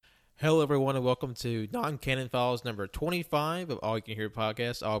Hello, everyone, and welcome to Non-Canon Files number 25 of All You Can Hear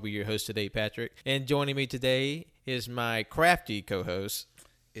podcast. I'll be your host today, Patrick. And joining me today is my crafty co-host.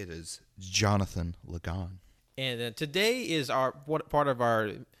 It is Jonathan Lagan. And today is part of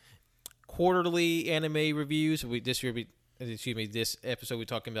our quarterly anime reviews. This episode we're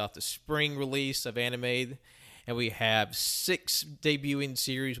talking about the spring release of anime. And we have 6 debuting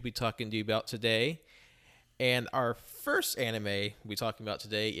series we'll be talking to you about today. And our first anime we're talking about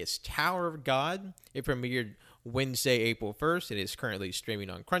today is Tower of God. It premiered Wednesday, April 1st. It is currently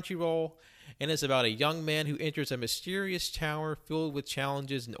streaming on Crunchyroll. And it's about a young man who enters a mysterious tower filled with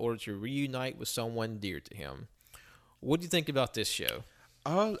challenges in order to reunite with someone dear to him. What do you think about this show?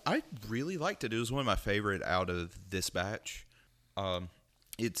 I really liked it. It was one of my favorite out of this batch. I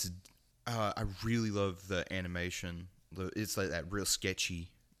really love the animation. It's like that real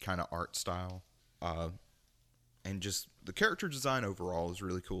sketchy kind of art style. And just the character design overall is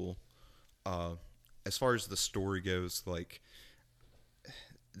really cool. As far as the story goes, like,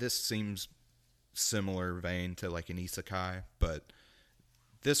 this seems similar vein to like an isekai, but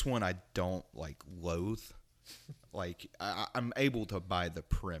this one I don't like loathe. Like, I'm able to buy the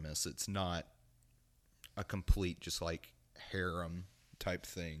premise. It's not a complete just like harem type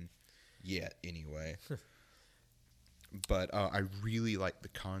thing yet, anyway. But I really like the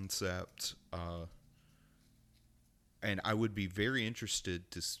concept. And I would be very interested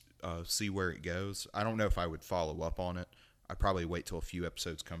to see where it goes. I don't know if I would follow up on it. I'd probably wait till a few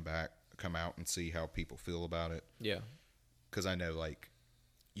episodes come out and see how people feel about it. Yeah. Because I know, like,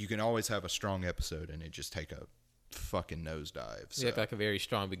 you can always have a strong episode and it just take a fucking nosedive. So. Yeah, like a very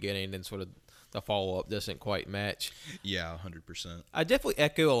strong beginning and sort of the follow-up doesn't quite match. Yeah, 100%. I definitely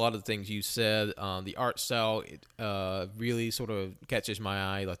echo a lot of the things you said. The art style really sort of catches my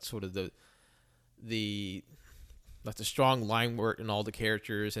eye. Like sort of the strong line work in all the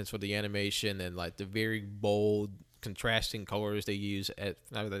characters and sort of the animation and like the very bold contrasting colors they use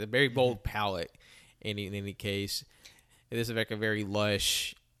the very bold palette in any case. It is like a very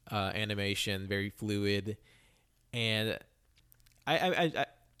lush animation, very fluid, and I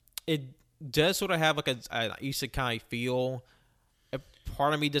it does sort of have like an isekai feel. A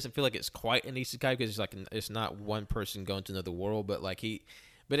part of me doesn't feel like it's quite an isekai because it's not one person going to another world, but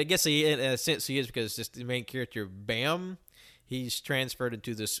I guess in a sense he is, because just the main character, Bam, he's transferred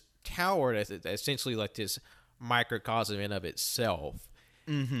into this tower that's essentially like this microcosm in of itself.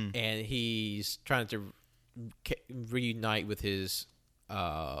 Mm-hmm. And he's trying to reunite with his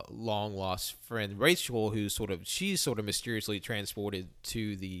long-lost friend, Rachel, she's sort of mysteriously transported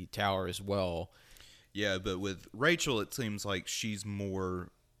to the tower as well. Yeah, but with Rachel, it seems like she's more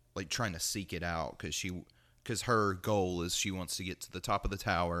like trying to seek it out because her goal is she wants to get to the top of the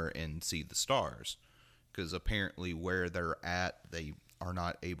tower and see the stars. Because apparently where they're at, they are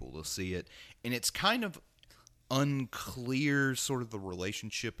not able to see it. And it's kind of unclear sort of the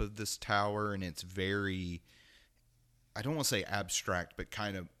relationship of this tower. And it's very, I don't want to say abstract, but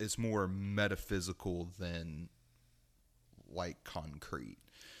kind of, it's more metaphysical than like concrete.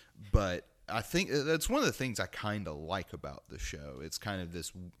 But I think that's one of the things I kind of like about the show. It's kind of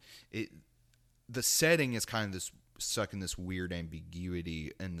the setting is kind of this stuck in this weird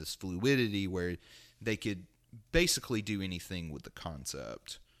ambiguity and this fluidity where they could basically do anything with the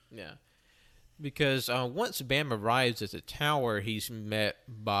concept. Yeah. Because once Bam arrives at the tower, he's met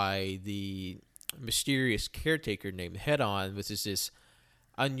by the mysterious caretaker named Head-On, which is this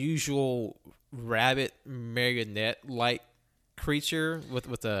unusual rabbit marionette-like creature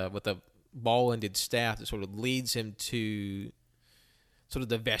with a ball-ended staff that sort of leads him to sort of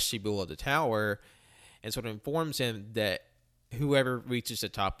the vestibule of the tower and sort of informs him that whoever reaches the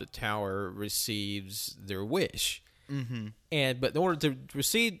top of the tower receives their wish. Mm-hmm. But in order to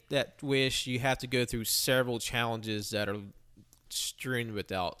receive that wish, you have to go through several challenges that are strewn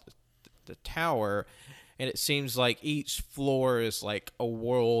without the tower. And it seems like each floor is like a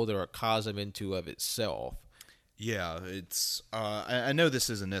world or a cosm into of itself. Yeah, it's. I know this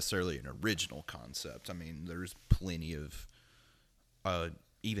isn't necessarily an original concept. I mean, there's plenty of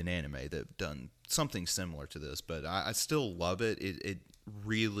even anime that have done something similar to this, but I still love it. It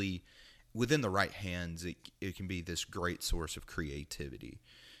really, within the right hands, it can be this great source of creativity,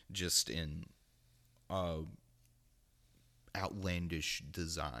 just in outlandish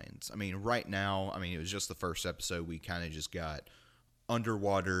designs. I mean, right now, it was just the first episode. We kind of just got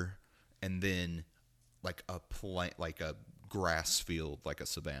underwater, and then like a grass field, like a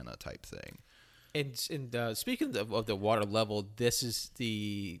savanna type thing. And speaking of the water level, this is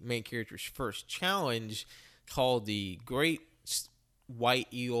the main character's first challenge, called the Great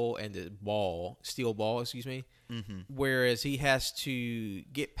White Eel and the Steel Ball, excuse me. whereas he has to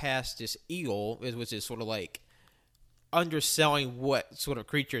get past this eagle, which is sort of like underselling what sort of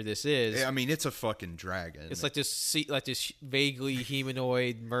creature this is. I mean, it's a fucking dragon. It's like this vaguely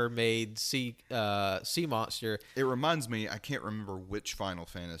humanoid mermaid sea monster. It reminds me, I can't remember which Final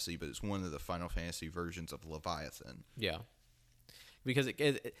Fantasy, but it's one of the Final Fantasy versions of Leviathan. Yeah, because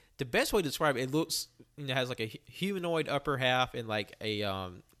the best way to describe it, it looks, has like a humanoid upper half and like a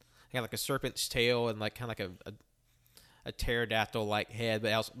kind of like a serpent's tail and like kind of like a pterodactyl like head,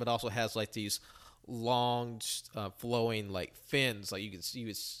 but also has like these long flowing like fins, like you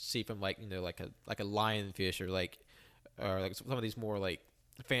would see from like like a lionfish or like some of these more like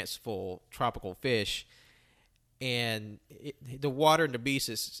fanciful tropical fish. And the water and the beast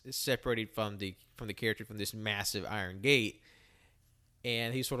is separated from the character from this massive iron gate.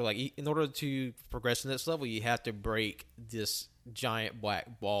 And he's sort of like, in order to progress in this level, you have to break this giant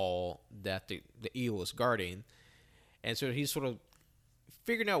black ball that the eel is guarding. And so he's sort of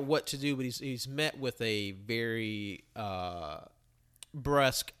figuring out what to do, but he's met with a very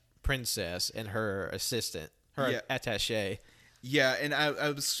brusque princess and her assistant, her attaché. Yeah, and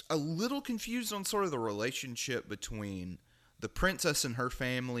I was a little confused on sort of the relationship between the princess and her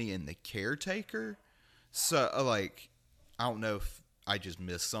family and the caretaker. So, like, I don't know if I just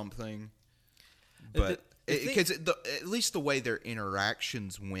missed something, but because at least the way their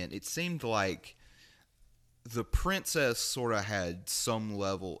interactions went, it seemed like the princess sort of had some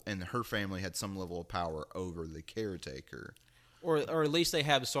level, and her family had some level of power over the caretaker. Or at least they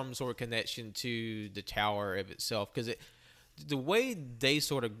have some sort of connection to the tower of itself. Because the way they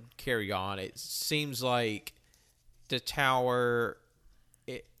sort of carry on, it seems like the tower,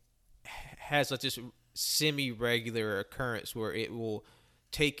 it has like this semi-regular occurrence where it will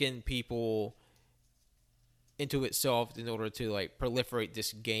take in people into itself in order to like proliferate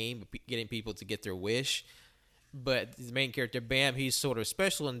this game, getting people to get their wish. But the main character, Bam, he's sort of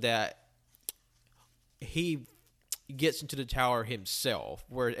special in that he gets into the tower himself,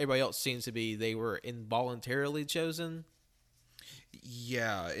 where everybody else seems to be, they were involuntarily chosen.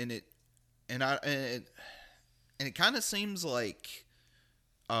 Yeah, and it kind of seems like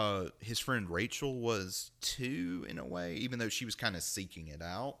his friend Rachel was too, in a way, even though she was kind of seeking it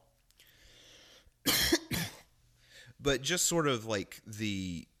out. But just sort of like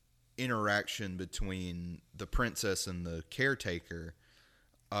the interaction between the princess and the caretaker,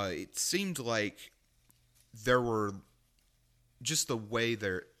 it seemed like there were just the way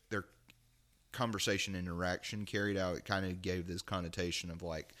their conversation interaction carried out, it kind of gave this connotation of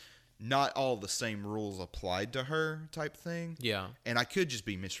like not all the same rules applied to her type thing. Yeah. And I could just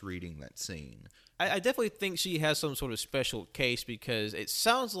be misreading that scene. I definitely think she has some sort of special case because it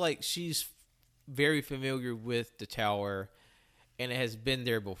sounds like she's very familiar with the tower and it has been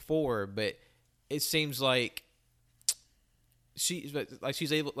there before, but it seems like she's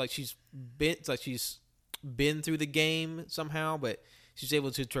been through the game somehow, but she's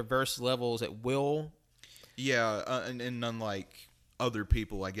able to traverse levels at will. Yeah, and unlike other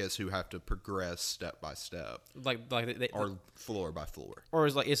people, I guess, who have to progress step by step, or floor by floor, or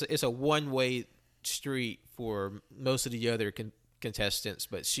it's a one-way street for most of the other contestants,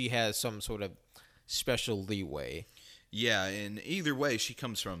 but she has some sort of special leeway. Yeah, and either way, she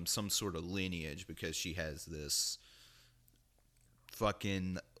comes from some sort of lineage because she has this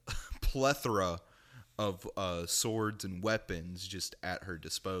fucking plethora of swords and weapons just at her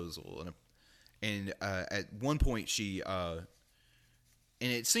disposal. And at one point she, and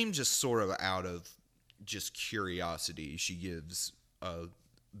it seemed just sort of out of just curiosity, she gives,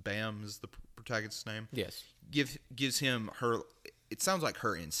 Bam's the protagonist's name? Yes. Gives him her, it sounds like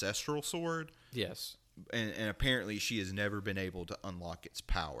her ancestral sword. Yes. And apparently she has never been able to unlock its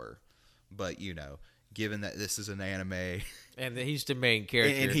power. But, given that this is an anime, and he's the main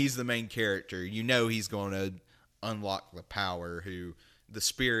character, he's going to unlock the power. Who the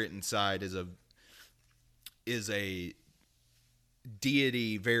spirit inside is a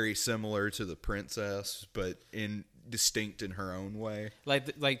deity very similar to the princess, but distinct in her own way.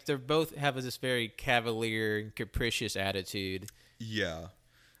 Like they both have this very cavalier and capricious attitude. Yeah,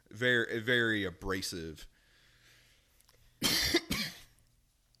 very very abrasive.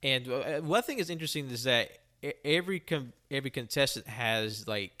 And one thing that's interesting is that every contestant has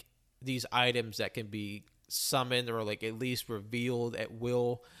like these items that can be summoned or like at least revealed at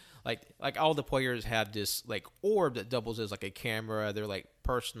will. Like all the players have this like orb that doubles as like a camera. They're like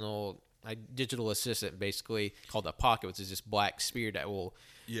personal digital assistant basically called a pocket, which is this black sphere that will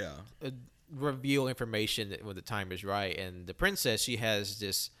reveal information when the time is right. And the princess, she has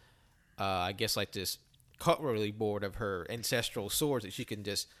this I guess like this cutlery board of her ancestral swords that she can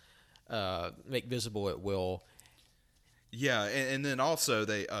just make visible at will. Yeah, and then also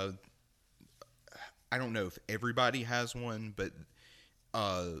they I don't know if everybody has one, but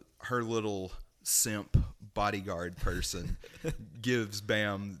her little simp bodyguard person gives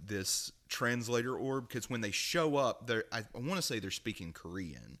Bam this translator orb because when they show up, I want to say they're speaking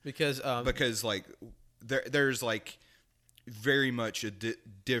Korean because like there's like very much a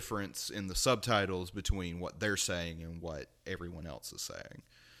difference in the subtitles between what they're saying and what everyone else is saying.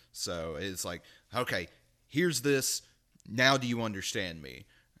 So it's like, okay, here's this. Now do you understand me?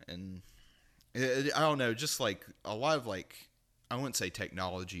 And I don't know, just like a lot of like, I wouldn't say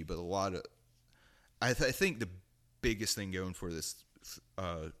technology, but a lot of, I think the biggest thing going for this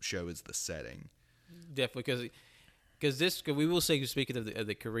show is the setting. Definitely, because we will say, speaking of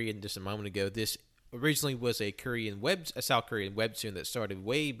the Korean just a moment ago, this originally was a South Korean webtoon that started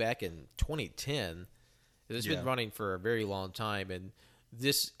way back in 2010. It's been running for a very long time, and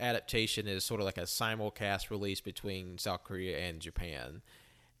this adaptation is sort of like a simulcast release between South Korea and Japan.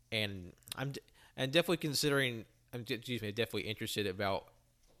 And I'm definitely considering. Definitely interested about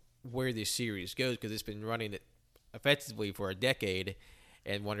where this series goes because it's been running it effectively for a decade,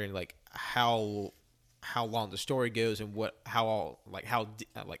 and wondering like how long the story goes and how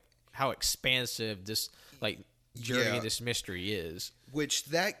expansive this like journey in this mystery is. Which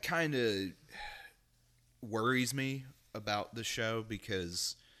that kind of worries me about the show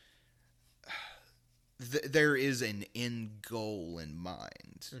because there is an end goal in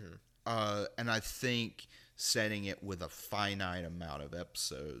mind. Mm-hmm. And I think setting it with a finite amount of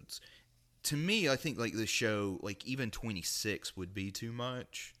episodes, to me, I think like the show, like even 26 would be too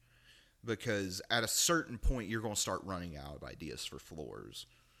much because at a certain point you're going to start running out of ideas for floors.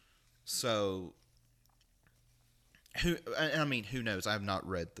 So, who knows? I have not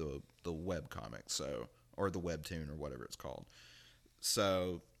read the web comic, or the webtoon or whatever it's called.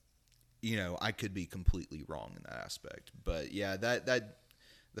 So, I could be completely wrong in that aspect. But yeah, that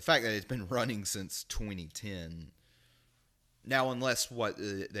the fact that it's been running since 2010. Now, unless what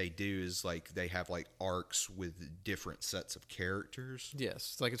they do is like they have like arcs with different sets of characters.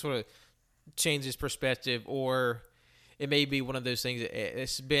 Yes, like it sort of changes perspective, or it may be one of those things that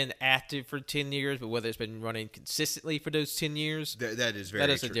it's been active for 10 years, but whether it's been running consistently for those 10 years, that is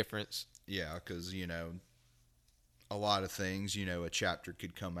very a difference. Yeah, because a lot of things, a chapter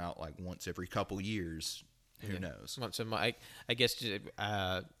could come out like once every couple years. Who knows? Once a month. I guess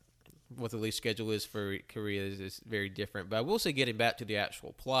what the release schedule is for Korea is very different. But I will say, getting back to the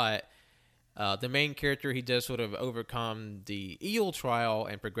actual plot, the main character, he does sort of overcome the eel trial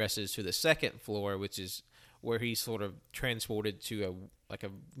and progresses to the second floor, which is where he's sort of transported to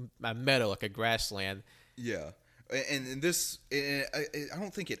a meadow, like a grassland. Yeah. And this, I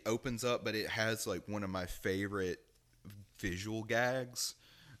don't think it opens up, but it has like one of my favorite visual gags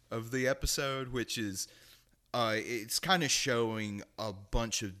of the episode, which is it's kind of showing a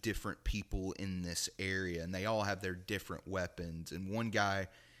bunch of different people in this area, and they all have their different weapons. And one guy,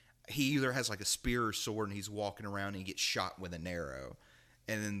 he either has like a spear or sword, and he's walking around and he gets shot with an arrow.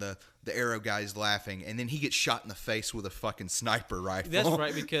 And then the arrow guy's laughing, and then he gets shot in the face with a fucking sniper rifle. That's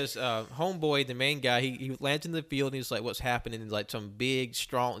right, because Homeboy, the main guy, he lands in the field, and he's like, what's happening? And like some big,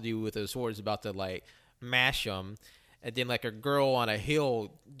 strong dude with a sword is about to like mash him. And then like a girl on a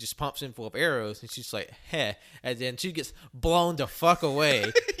hill just pumps him full of arrows, and she's like, heh. And then she gets blown the fuck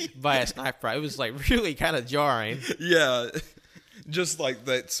away by a sniper. It was like really kind of jarring. Yeah. Just like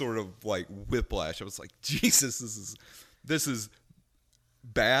that sort of like whiplash. I was like, Jesus, this is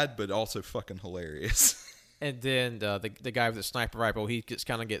bad, but also fucking hilarious. And then the guy with the sniper rifle, he gets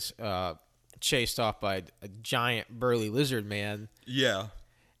chased off by a giant burly lizard man. Yeah.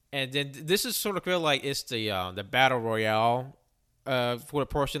 And then this is sort of feel like it's the battle royale for a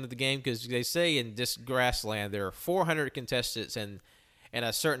portion of the game, because they say in this grassland there are 400 contestants, and at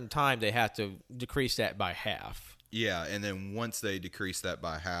a certain time they have to decrease that by half. Yeah, and then once they decrease that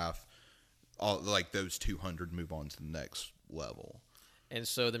by half, all like those 200 move on to the next level. And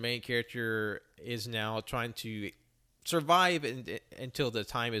so the main character is now trying to survive until the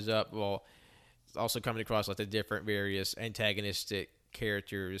time is up, while also coming across like the different various antagonistic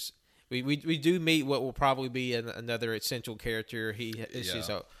characters. We do meet what will probably be another essential character. He's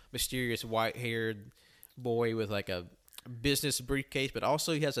a mysterious white-haired boy with like a business briefcase, but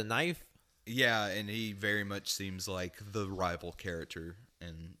also he has a knife. Yeah, and he very much seems like the rival character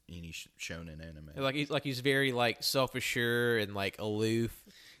in any shonen anime. He's very like self-assured and like aloof.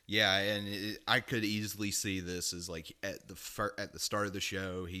 Yeah, and I could easily see this as like at the start of the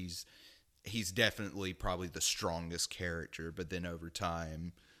show, he's definitely probably the strongest character, but then over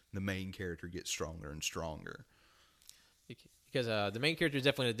time, the main character gets stronger and stronger. Because the main character is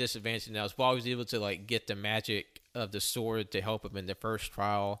definitely at a disadvantage now. As while he's able to like get the magic of the sword to help him in the first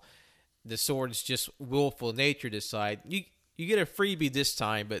trial. The sword's just willful nature decide you get a freebie this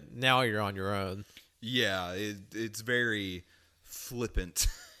time, but now you're on your own. Yeah, it's very flippant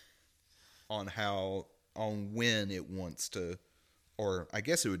on when it wants to, or I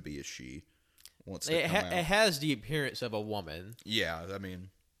guess it would be a she wants to come out. It has the appearance of a woman. Yeah, I mean,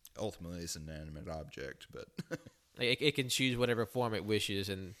 ultimately it's an inanimate object, but It can choose whatever form it wishes,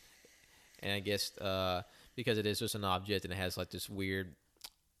 and I guess because it is just an object and it has like this weird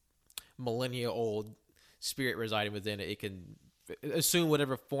millennia-old spirit residing within it, it can assume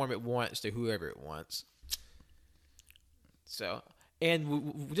whatever form it wants to whoever it wants. So,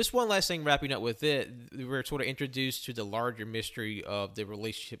 and just one last thing, wrapping up with it, we're sort of introduced to the larger mystery of the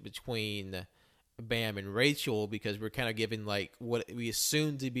relationship between Bam and Rachel, because we're kind of given like what we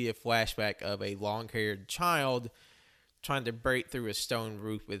assume to be a flashback of a long-haired child trying to break through a stone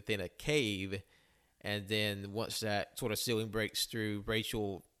roof within a cave, and then once that sort of ceiling breaks through,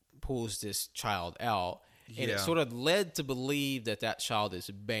 Rachel pulls this child out, and it sort of led to believe that that child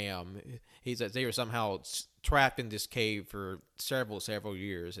is Bam. He's that they were somehow trapped in this cave for several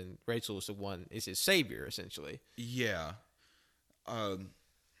years, and Rachel is his savior essentially. Yeah. It'll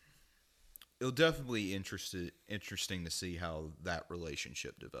definitely be interesting to see how that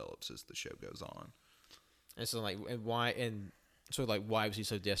relationship develops as the show goes on. And so, like, why was he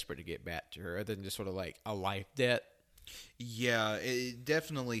so desperate to get back to her, other than just sort of like a life debt? Yeah, it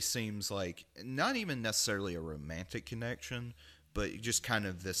definitely seems like not even necessarily a romantic connection, but just kind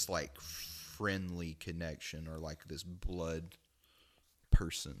of this like friendly connection, or like this blood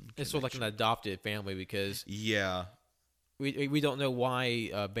person connection. It's sort of like an adopted family, because yeah. We don't know why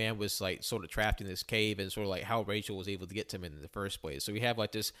Bam was like sort of trapped in this cave, and sort of like how Rachel was able to get to him in the first place. So we have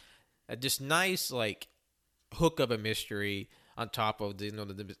like this nice like hook of a mystery on top of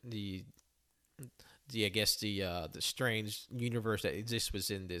the I guess the strange universe that exists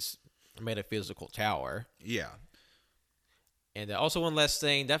within this metaphysical tower. Yeah. And also one last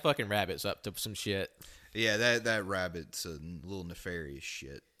thing, that fucking rabbit's up to some shit. Yeah, that rabbit's a little nefarious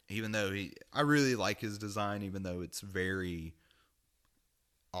shit. Even though I really like his design, even though it's very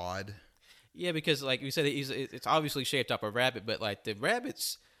odd. Yeah, because like we said, it's obviously shaped up a rabbit, but like the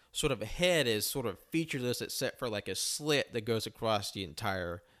rabbit's sort of head is sort of featureless, except for like a slit that goes across the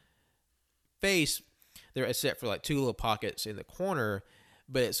entire face. There, except for like two little pockets in the corner,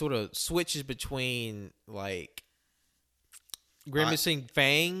 but it sort of switches between like grimacing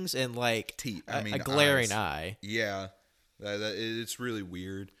fangs and like teeth. A glaring eyes. Eye. Yeah, it's really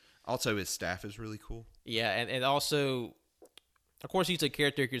weird. Also, his staff is really cool. Yeah, and also, of course, he's a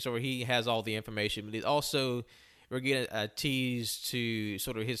caretaker, so he has all the information. But we're getting a tease to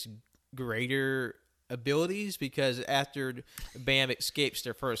sort of his greater abilities, because after Bam escapes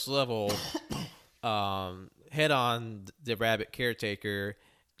their first level, head on the rabbit caretaker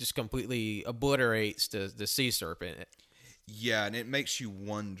just completely obliterates the sea serpent. Yeah, and it makes you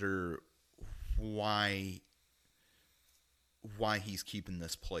wonder why he's keeping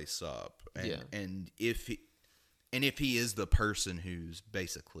this place up, and if he is the person who's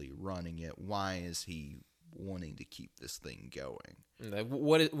basically running it, why is he wanting to keep this thing going?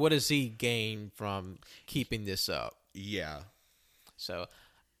 What does he gain from keeping this up? Yeah. So,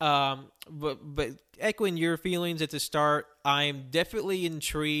 but echoing your feelings at the start, I'm definitely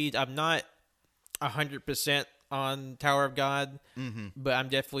intrigued. I'm not 100% on Tower of God, but I'm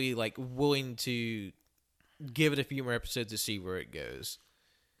definitely like willing to give it a few more episodes to see where it goes.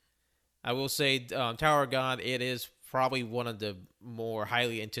 I will say, Tower of God, it is probably one of the more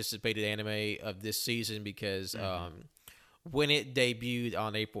highly anticipated anime of this season, because when it debuted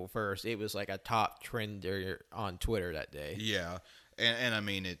on April 1st, it was like a top trender on Twitter that day. Yeah, and I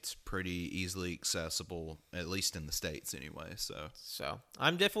mean, it's pretty easily accessible, at least in the States anyway. So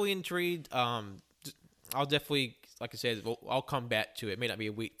I'm definitely intrigued. I'll definitely, like I said, I'll come back to it. It may not be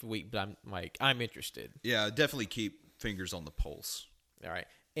a week for week, but I'm interested. Yeah, definitely keep fingers on the pulse. All right.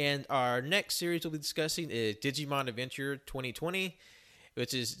 And our next series we'll be discussing is Digimon Adventure 2020,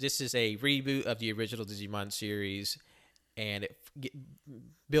 this is a reboot of the original Digimon series, and it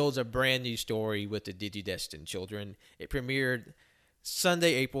builds a brand new story with the Digidestined children. It premiered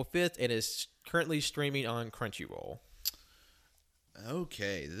Sunday, April 5th, and is currently streaming on Crunchyroll.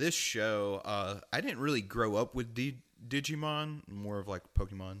 Okay, this show, I didn't really grow up with Digimon, more of like a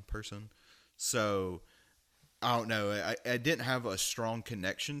Pokemon person, so I don't know, I didn't have a strong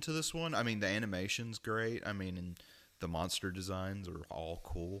connection to this one. I mean, the animation's great, I mean, and the monster designs are all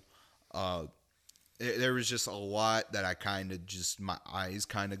cool. There was just a lot that I kind of my eyes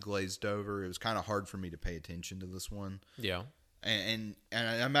kind of glazed over. It was kind of hard for me to pay attention to this one. Yeah. And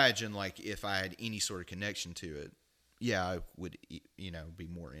I imagine, like, if I had any sort of connection to it, yeah, I would be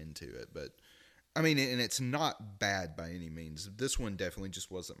more into it. But I mean, and it's not bad by any means. This one definitely just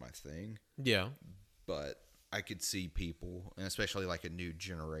wasn't my thing. Yeah. But I could see people, and especially like a new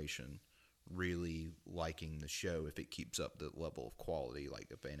generation, really liking the show if it keeps up the level of quality,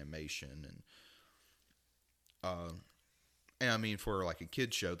 like of animation and I mean, for like a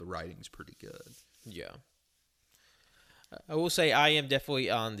kid's show, the writing's pretty good. Yeah. I will say I am definitely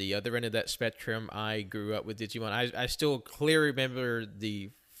on the other end of that spectrum. I grew up with Digimon. I still clearly remember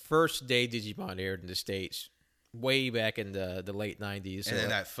the first day Digimon aired in the States, way back in the late 90s. And then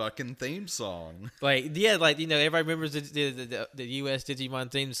that fucking theme song. Like, yeah, like, everybody remembers the US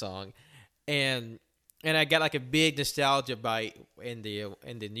Digimon theme song. And I got like a big nostalgia bite in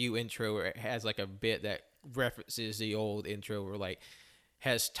the new intro where it has like a bit that references the old intro where like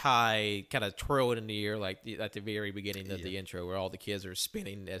has Tai kind of twirled in the air like at the very beginning of the intro where all the kids are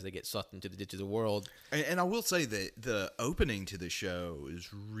spinning as they get sucked into the digital world. And I will say that the opening to the show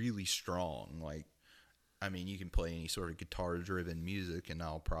is really strong. Like, I mean, you can play any sort of guitar-driven music, and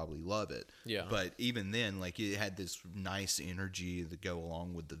I'll probably love it. Yeah. But even then, like, it had this nice energy to go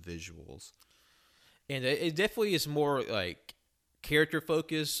along with the visuals. And it definitely is more like character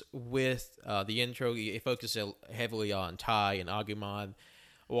focus with the intro. It focuses heavily on Tai and Agumon.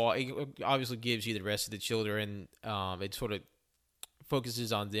 Well, it obviously gives you the rest of the children. It sort of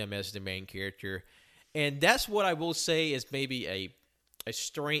focuses on them as the main character. And that's what I will say is maybe a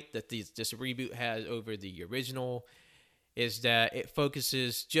strength that this reboot has over the original, is that it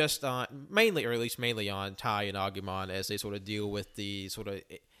focuses just on mainly on Tai and Agumon as they sort of deal with the sort of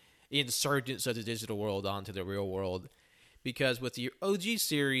insurgence of the digital world onto the real world. Because with the OG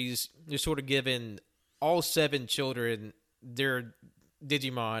series, you're sort of given all 7 children their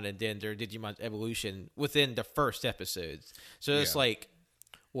Digimon and then their Digimon's evolution within the first episodes. So it's like,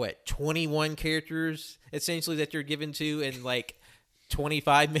 21 characters essentially that you're given to in like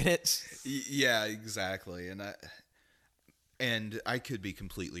 25 minutes? Yeah, exactly. And I could be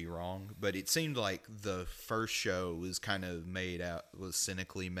completely wrong, but it seemed like the first show was kind of was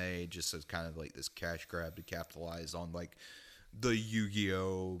cynically made just as kind of like this cash grab to capitalize on like the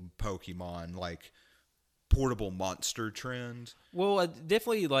Yu-Gi-Oh, Pokemon, like portable monster trend. Well,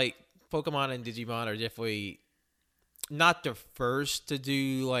 definitely like Pokemon and Digimon are definitely not the first to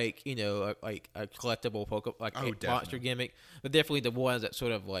do like, like a collectible monster gimmick, but definitely the ones that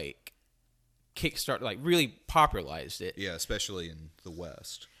sort of like kickstart, like really popularized it. Yeah, especially in the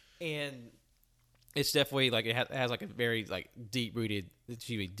West. And it's definitely like it has like a very like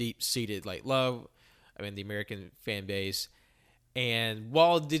deep-seated like love, the American fan base. And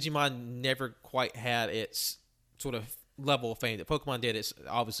while Digimon never quite had its sort of level of fame that Pokemon did, it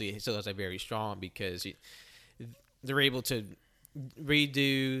still has a very strong, because they're able to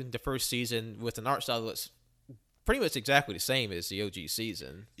redo the first season with an art style that's pretty much exactly the same as the OG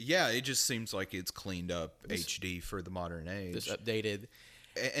season. Yeah, it just seems like it's cleaned up HD for the modern age. Just updated.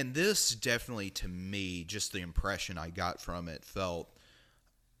 And this definitely, to me, just the impression I got from it felt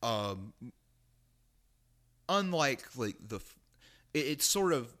unlike like it's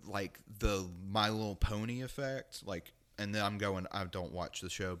sort of like the My Little Pony effect. Like, and then I don't watch the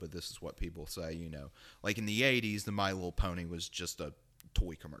show, but this is what people say, Like in the 80s, the My Little Pony was just a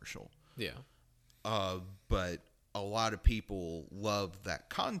toy commercial. Yeah. But a lot of people loved that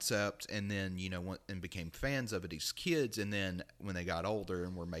concept and then, went and became fans of it as kids. And then when they got older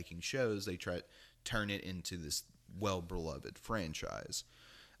and were making shows, they tried to turn it into this well-beloved franchise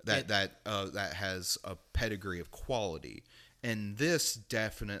that has a pedigree of quality. And this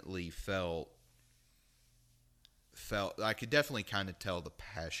definitely felt I could definitely kind of tell the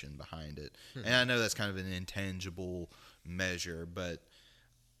passion behind it. And I know that's kind of an intangible measure, but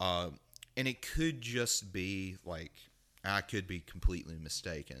and it could just be like, I could be completely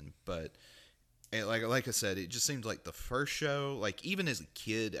mistaken, but like I said, it just seems like the first show, like even as a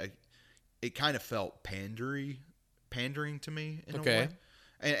kid, it kind of felt pandering to me in a way.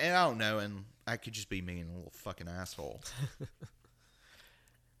 And I don't know, and I could just be me and a little fucking asshole.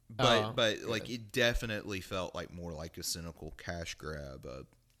 But like it definitely felt like more like a cynical cash grab,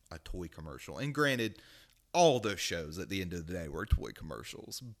 a toy commercial. And granted, all those shows at the end of the day were toy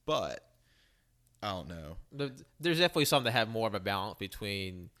commercials, but I don't know. There's definitely some that have more of a balance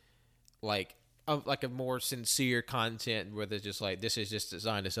between like a more sincere content where they're just like, this is just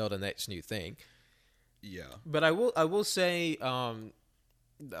designed to sell the next new thing. Yeah. But I will say,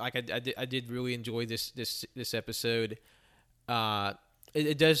 like I did really enjoy this episode.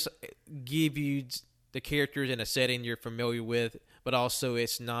 It does give you the characters in a setting you're familiar with, but also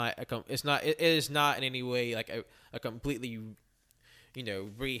it is not in any way like a completely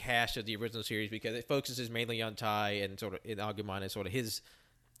rehash of the original series because it focuses mainly on Tai and sort of in Agumon and sort of his,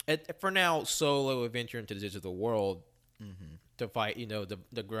 for now, solo adventure into the digital world to fight,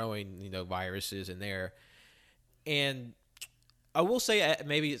 the growing, viruses in there. And I will say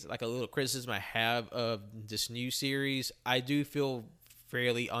maybe it's like a little criticism I have of this new series. I do feel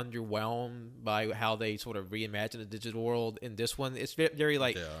fairly underwhelmed by how they sort of reimagine the digital world in this one. It's very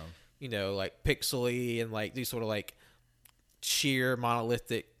like, like pixely and like these sort of like sheer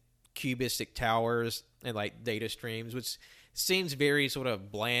monolithic cubistic towers and like data streams, which seems very sort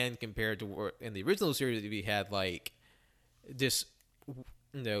of bland compared to what in the original series we had like this,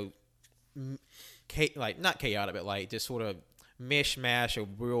 like not chaotic, but like this sort of mishmash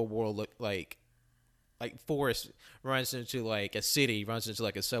of real world look like forest runs into like a city, runs into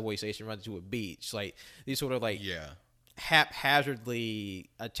like a subway station, runs into a beach, like these sort of like haphazardly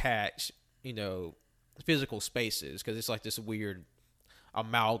attached, physical spaces because it's like this weird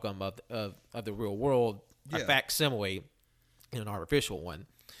amalgam of the real world, a facsimile in an artificial one.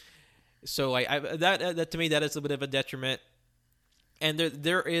 So like that to me that is a bit of a detriment. And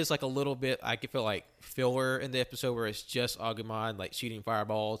there is like a little bit I could feel like filler in the episode where it's just Agumon like shooting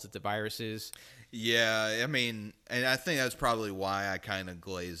fireballs at the viruses. Yeah, I mean, and I think that's probably why I kind of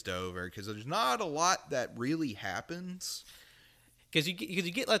glazed over because there's not a lot that really happens. Because you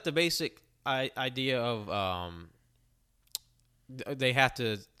get like the basic idea of they have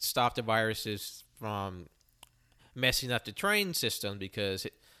to stop the viruses from messing up the train system because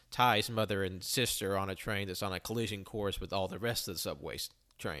Tai's mother and sister are on a train that's on a collision course with all the rest of the subway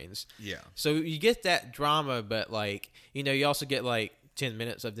trains. Yeah. So you get that drama, but like you also get like 10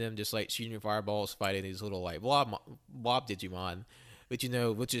 minutes of them just like shooting fireballs, fighting these little like blob Digimon,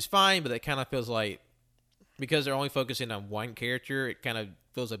 which is fine, but it kind of feels like because they're only focusing on one character, it kind of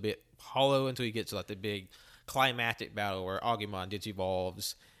feels a bit hollow until you get to like the big climactic battle where Agumon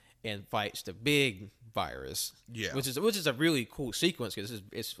digivolves and fights the big virus. Yeah, which is a really cool sequence because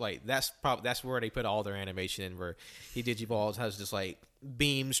it's like that's where they put all their animation in, where he digivolves, has this like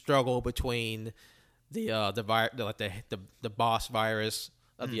beam struggle between the boss virus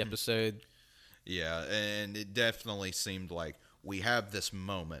of the episode. Yeah, and it definitely seemed like we have this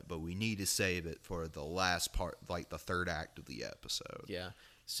moment, but we need to save it for the last part, like the third act of the episode. Yeah.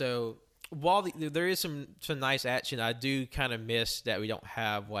 So while there is some nice action, I do kind of miss that we don't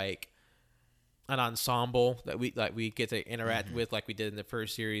have like an ensemble that we get to interact with like we did in the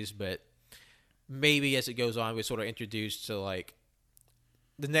first series. But maybe as it goes on, we're sort of introduced to like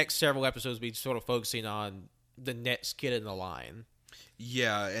the next several episodes be sort of focusing on the next kid in the line.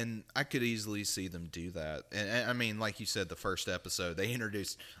 Yeah, and I could easily see them do that. And I mean, like you said, the first episode, they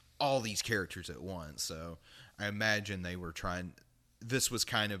introduced all these characters at once. So I imagine they were trying... This was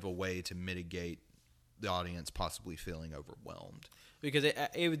kind of a way to mitigate the audience possibly feeling overwhelmed. Because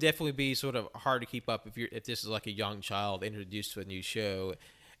it would definitely be sort of hard to keep up if this is like a young child introduced to a new show,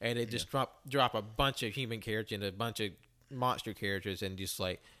 and it just drop a bunch of human characters and a bunch of monster characters and just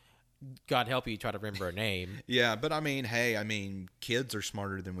like, God help you, try to remember a name. Yeah, but I mean, hey, kids are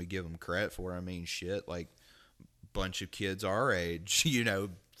smarter than we give them credit for. I mean, shit, like a bunch of kids our age,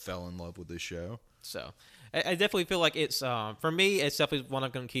 fell in love with this show. So I definitely feel like it's for me, it's definitely one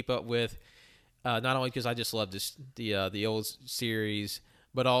I'm going to keep up with. Not only because I just love the old series,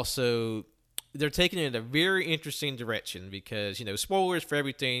 but also they're taking it in a very interesting direction because spoilers for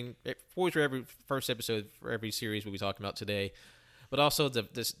everything, spoilers for every first episode for every series we'll be talking about today. But also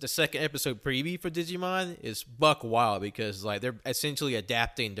the second episode preview for Digimon is buck wild because like they're essentially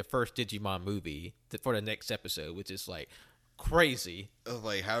adapting the first Digimon movie for the next episode, which is like crazy.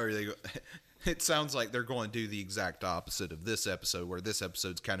 Like, how are they? It sounds like they're going to do the exact opposite of this episode, where this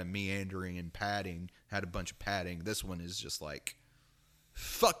episode's kind of meandering and padding, had a bunch of padding. This one is just like,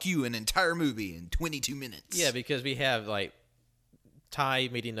 fuck you, an entire movie in 22 minutes. Yeah, because we have like Tai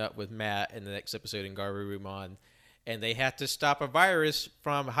meeting up with Matt in the next episode in Garurumon, and they have to stop a virus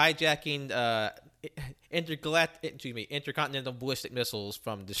from hijacking intercontinental ballistic missiles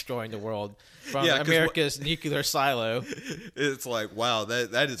from destroying the world from America's nuclear silo. It's like, wow,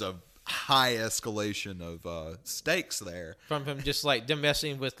 that is a high escalation of stakes there. From just like them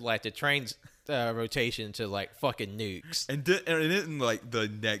messing with like the train's rotation to like fucking nukes. And didn't like the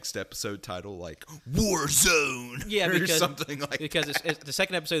next episode title like War Zone? Yeah, or something like because that. It's the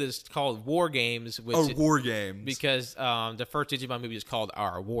second episode is called War Games. War Games. Because the first Digimon movie is called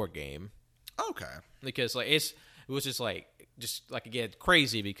Our War Game. Okay. Because like it was just like again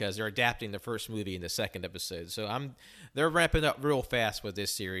crazy because they're adapting the first movie in the second episode. So they're ramping up real fast with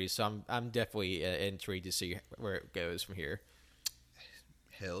this series. So I'm definitely intrigued to see where it goes from here.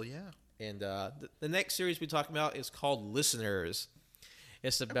 Hell yeah. And the next series we're talking about is called Listeners.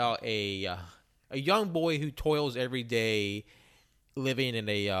 It's about a young boy who toils every day, living in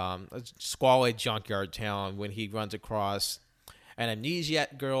a squalid junkyard town when he runs across an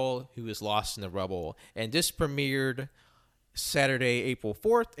amnesiac girl who is lost in the rubble. And this premiered Saturday, April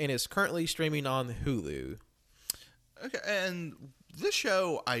 4th, and is currently streaming on Hulu. Okay, and this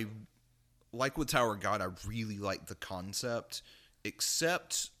show, I like with Tower of God, I really like the concept,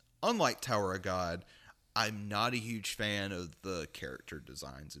 except, unlike Tower of God, I'm not a huge fan of the character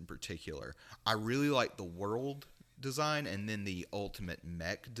designs in particular. I really like the world design and then the ultimate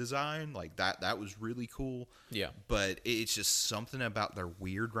mech design. Like, that was really cool. Yeah. But it's just something about their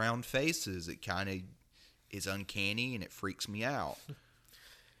weird round faces. It kind of is uncanny and it freaks me out.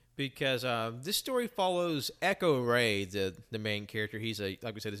 Because this story follows Echo Ray, the main character. He's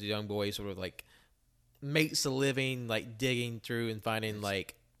like we said, he's a young boy, sort of like makes a living, like digging through and finding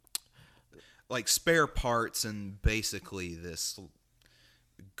like spare parts and basically this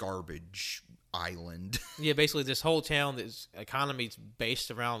garbage island. Yeah, basically this whole town, this economy is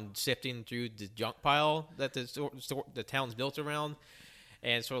based around sifting through the junk pile that the town's built around,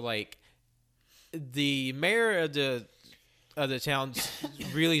 and sort of like the mayor of the town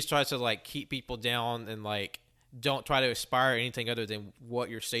really tries to like keep people down and like don't try to aspire anything other than what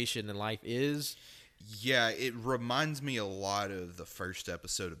your station in life is. Yeah, it reminds me a lot of the first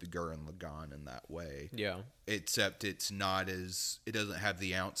episode of the Gurren Lagann in that way. Yeah. Except it doesn't have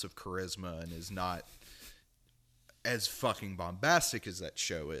the ounce of charisma and is not as fucking bombastic as that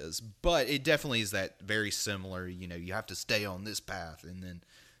show is. But it definitely is that very similar, you have to stay on this path, and then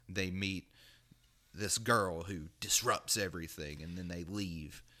they meet this girl who disrupts everything, and then they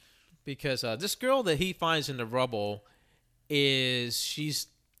leave. Because this girl that he finds in the rubble she's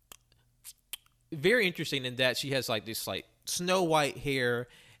very interesting in that she has like this like snow white hair,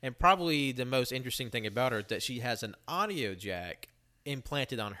 and probably the most interesting thing about her is that she has an audio jack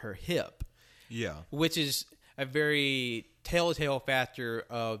implanted on her hip. Yeah. Which is a very telltale factor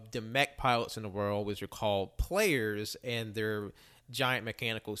of the mech pilots in the world, which are called players, and their giant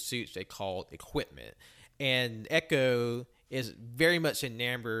mechanical suits they call equipment. And Echo is very much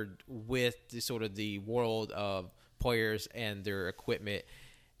enamored with the sort of the world of players and their equipment.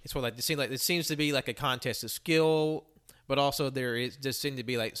 It's sort of like it seems to be like a contest of skill, but also there just seems to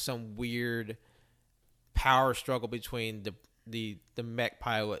be like some weird power struggle between the mech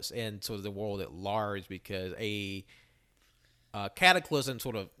pilots and sort of the world at large, because a cataclysm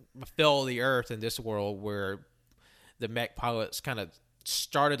sort of befell the earth in this world where the mech pilots kind of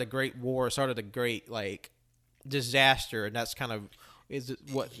started a great war, started a great like disaster, and that's kind of is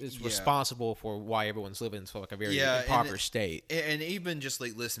what is responsible for why everyone's living in sort of like a very impoverished state. And even just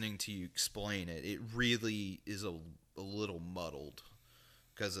like listening to you explain it, it really is a little muddled,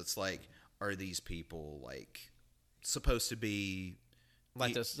 because it's like, are these people like supposed to be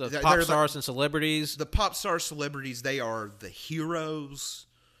like the pop stars and celebrities? The pop star celebrities, they are the heroes,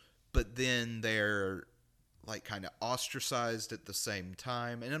 but then they're like kind of ostracized at the same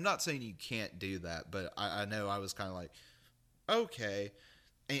time. And I'm not saying you can't do that, but I know I was kind of like, okay.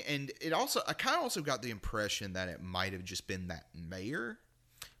 And it also, I kind of also got the impression that it might have just been that mayor,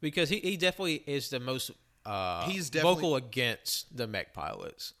 because he definitely is the most he's vocal against the mech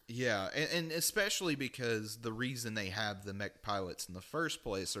pilots. Yeah, and especially because the reason they have the mech pilots in the first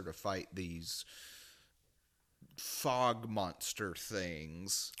place are to fight these fog monster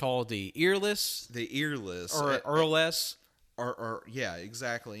things called the Earless. Or Earless. Or yeah,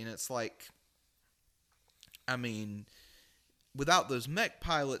 exactly. And it's like, I mean, without those mech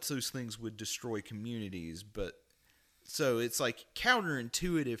pilots, those things would destroy communities. But so it's like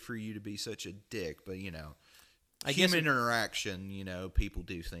counterintuitive for you to be such a dick. But I guess interaction, people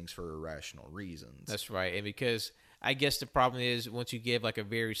do things for irrational reasons. That's right. And because I guess the problem is, once you give like a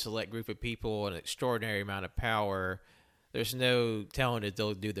very select group of people an extraordinary amount of power, there's no telling that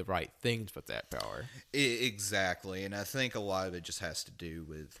they'll do the right things with that power. Exactly. And I think a lot of it just has to do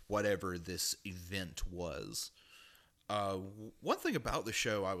with whatever this event was. One thing about the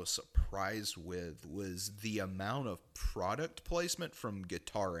show I was surprised with was the amount of product placement from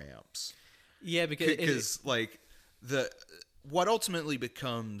guitar amps. Yeah, because what ultimately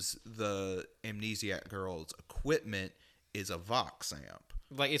becomes the Amnesiac Girl's equipment is a Vox amp.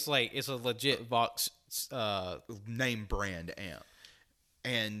 It's a legit Vox name brand amp.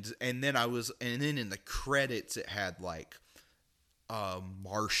 And then in the credits it had like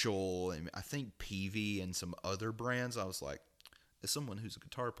Marshall and I think Peavey and some other brands. I was like, as someone who's a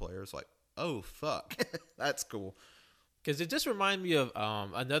guitar player, it's like, oh fuck, that's cool. Because it just reminded me of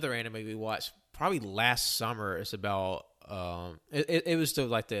another anime we watched probably last summer. It's about it was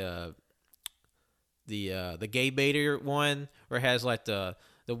the the gay baiter one, where it has like the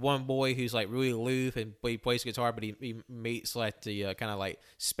one boy who's like really aloof and he plays guitar, but he meets like the kind of like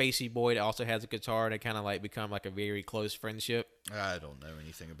spacey boy that also has a guitar, and they kind of like become like a very close friendship. I don't know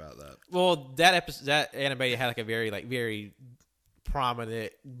anything about that. Well, that anime had like a very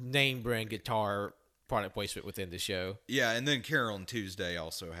prominent name brand guitar product placement within the show. Yeah, and then Carol and Tuesday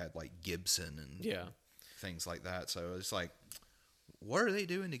also had like Gibson and Yeah. things like that. So it's like, what are they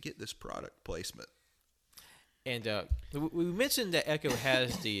doing to get this product placement? And we mentioned that Echo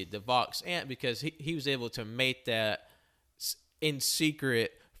has the Vox amp because he was able to make that in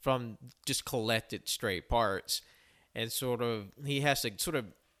secret from just collected stray parts. And sort of he has to sort of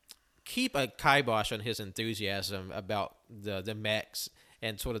keep a kibosh on his enthusiasm about the mechs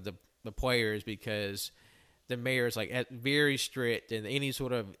and sort of the players, because the mayor is like very strict, and any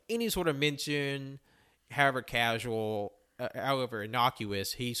sort of mention, however casual, however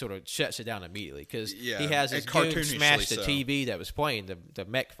innocuous, he sort of shuts it down immediately, because he has his goon smash the TV that was playing the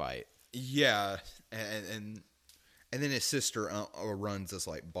mech fight. Yeah, and then his sister runs this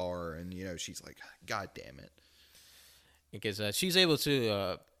like bar, and she's like, God damn it, because she's able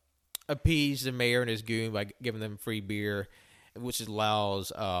to appease the mayor and his goon by giving them free beer, which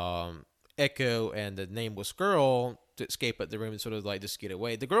allows Echo and the nameless girl to escape at the room and sort of like just get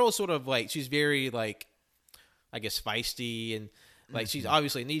away. The girl is sort of like, she's very like, I guess, feisty, and like she's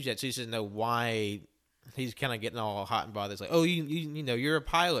obviously needs that. She doesn't know why he's kind of getting all hot and bothered. It's like, oh, you know, you're a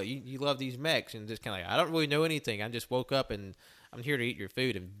pilot. You love these mechs, and just kind of like, I don't really know anything. I just woke up and I'm here to eat your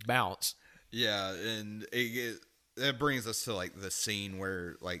food and bounce. Yeah, and that brings us to like the scene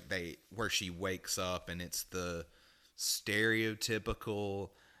where she wakes up, and it's the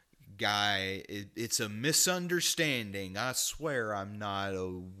stereotypical guy. It's a misunderstanding. I swear I'm not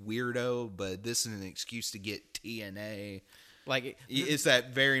a weirdo, but this is an excuse to get TNA. Like, it's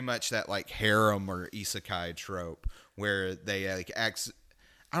that very much that like harem or isekai trope where they like I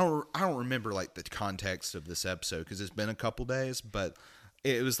don't remember like the context of this episode because it's been a couple days, but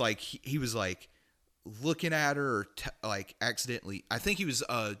it was like he was like looking at her or like accidentally, I think he was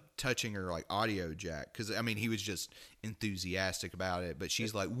touching her like audio jack, because I mean he was just enthusiastic about it, but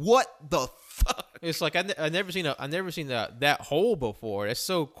she's like, what the fuck? It's like I never seen that hole before. It's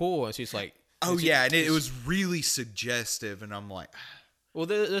so cool. And she's like, oh yeah, and it was really suggestive, and I'm like, well,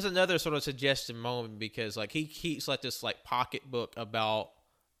 there's another sort of suggestive moment, because like he keeps like this like pocketbook about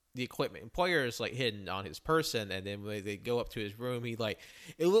the equipment and players like hidden on his person, and then when they go up to his room, he like,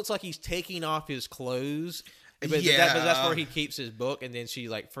 it looks like he's taking off his clothes, but that's where he keeps his book. And then she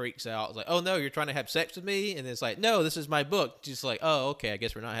like freaks out, it's like, oh no, you're trying to have sex with me? And it's like, no, this is my book. Just like, oh okay, I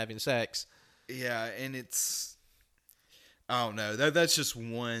guess we're not having sex. Yeah, and it's, I don't know, that's just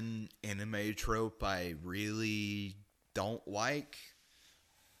one anime trope I really don't like.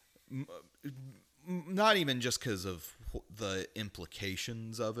 Not even just because of the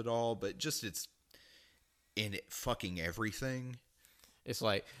implications of it all, but just it's in it fucking everything. It's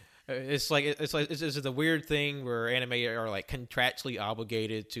the weird thing where anime are like contractually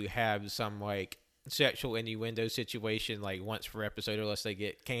obligated to have some like sexual innuendo situation like once per episode, unless they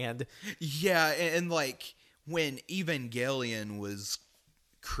get canned. Yeah, and like when Evangelion was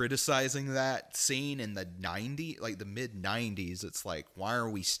criticizing that scene in the 90s, like the mid 90s, it's like, why are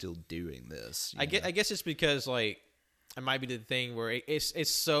we still doing this? I guess it's because like it might be the thing where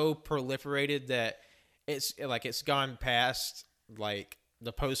it's so proliferated that it's gone past like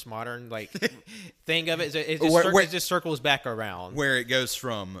the postmodern like thing of it. It just circles back around, where it goes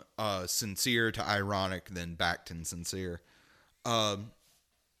from sincere to ironic, then back to sincere,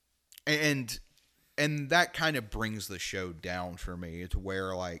 and that kind of brings the show down for me to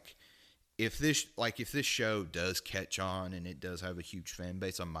where like if this show does catch on and it does have a huge fan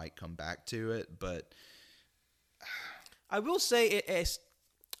base, I might come back to it. But I will say it's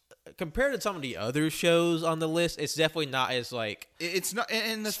compared to some of the other shows on the list, it's definitely not as like, it's not,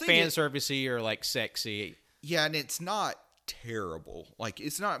 and the fan servicey or like sexy. Yeah, and it's not terrible. Like,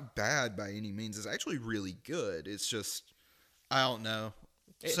 it's not bad by any means. It's actually really good. It's just, I don't know.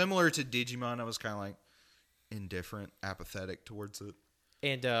 Similar to Digimon, I was kind of like indifferent, apathetic towards it.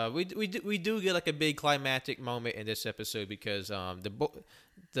 And we do get like a big climactic moment in this episode, because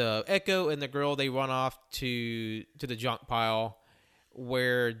the Echo and the girl, they run off to the junk pile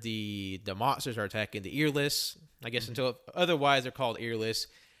where the monsters are attacking the Earless. I guess until otherwise they're called Earless.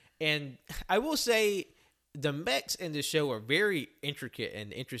 And I will say the mechs in the show are very intricate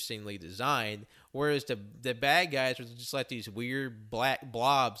and interestingly designed, whereas the bad guys are just like these weird black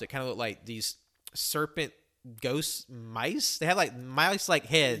blobs that kind of look like these serpent ghost mice. They have like mice like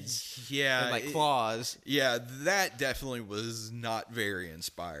heads, yeah, and like claws. Yeah, that definitely was not very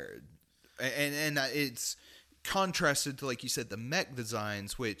inspired. and it's contrasted to, like you said, the mech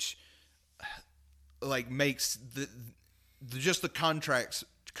designs, which like makes just the contrast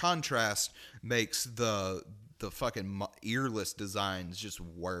makes the fucking earless designs just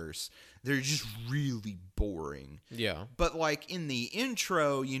worse. They're just really boring. Yeah. But like in the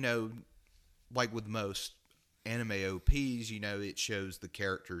intro, like with most anime OPs, it shows the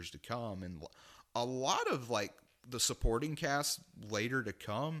characters to come, and a lot of like the supporting cast later to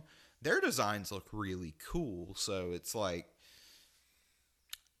come, their designs look really cool. So it's like,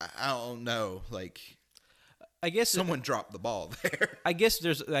 I don't know, like, I guess someone dropped the ball there. I guess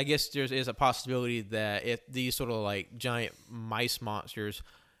there is a possibility that if these sort of like giant mice monsters,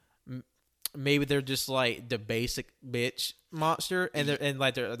 maybe they're just like the basic bitch monster, and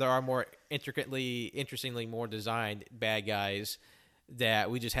there are more interestingly more designed bad guys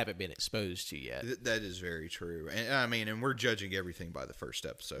that we just haven't been exposed to yet. That is very true. And I mean, and we're judging everything by the first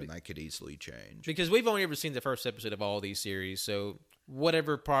episode, and that could easily change. Because we've only ever seen the first episode of all these series, so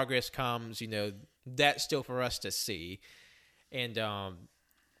whatever progress comes, that's still for us to see. And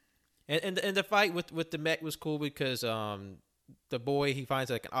and the fight with the mech was cool because the boy, he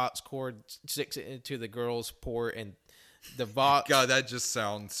finds like an aux cord, sticks it into the girl's port, and the Vox. God, that just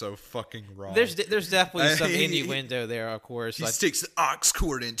sounds so fucking wrong. There's definitely some innuendo there, of course. He sticks the aux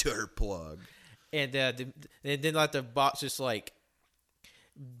cord into her plug, and then like the Vox just like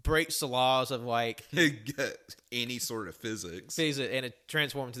breaks the laws of like any sort of physics, and it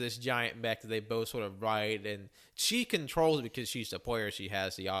transforms into this giant mech that they both sort of ride, and she controls it because she's the player. She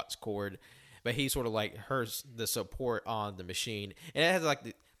has the aux cord, but he sort of like hers the support on the machine, and it has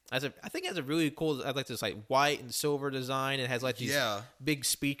like I think it has a really cool, I like this like white and silver design. It has like these big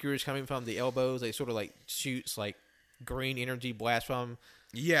speakers coming from the elbows. They sort of like shoots like green energy blast from.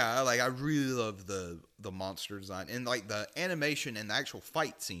 Yeah, like I really love the monster design, and like the animation and the actual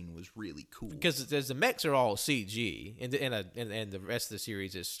fight scene was really cool. Because the mechs are all CG, and the rest of the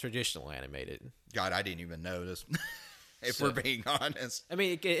series is traditional animated. God, I didn't even notice. If we're being honest, I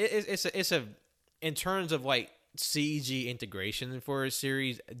mean, it's a in terms of like CG integration for a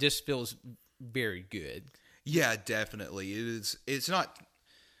series, this feels very good. Yeah, definitely. It is. It's not.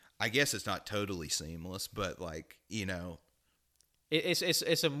 I guess it's not totally seamless, but like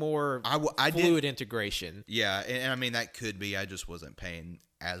It's a more fluid integration. Yeah, and I mean that could be I just wasn't paying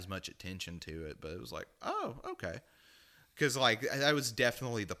as much attention to it, but it was like, oh, okay, because like that was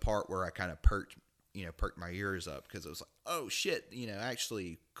definitely the part where I kind of perked my ears up, because it was like, oh shit,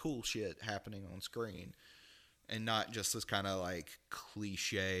 actually cool shit happening on screen, and not just this kind of like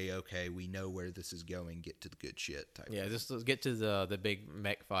cliche. Okay, we know where this is going. Get to the good shit type. Yeah, let's get to the big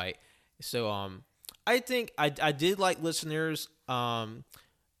mech fight. So I think I did like Listeners.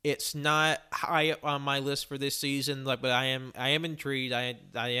 It's not high up on my list for this season, but I am intrigued. I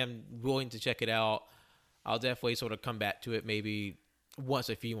am willing to check it out. I'll definitely sort of come back to it maybe once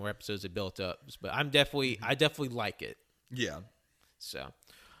a few more episodes have built up. But I definitely like it. Yeah. So,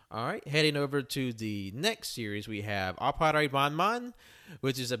 all right, heading over to the next series, we have Appare Banman,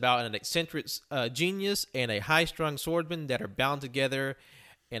 which is about an eccentric genius and a high-strung swordsman that are bound together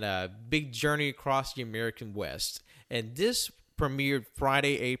in a big journey across the American West. And this premiered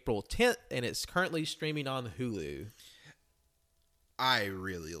Friday, April 10th, and it's currently streaming on Hulu. I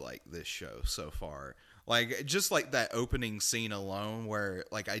really like this show so far. Like, just like that opening scene alone where,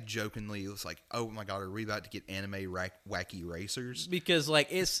 like, I jokingly was like, oh my God, are we about to get anime wacky racers? Because, like,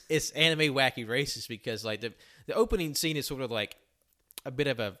 it's anime wacky racers because, like, the opening scene is sort of like a bit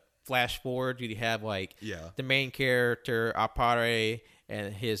of a flash forward. You have, like, the main character, Appare,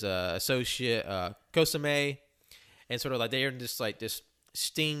 and his associate, Kosame, and sort of like they're in this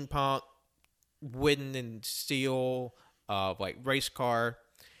steampunk wooden and steel like race car,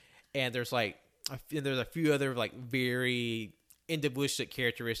 and there's a few other like very individualistic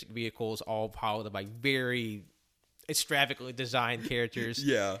characteristic vehicles, all piled up by very extravagantly designed characters.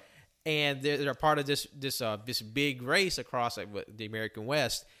 Yeah, and they're part of this big race across the American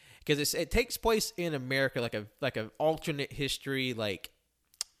West, because it takes place in America, like a alternate history, like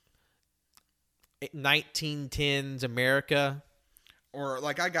 1910s America. Or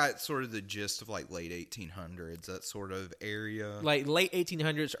like I got sort of the gist of like late 1800s, that sort of area. Like late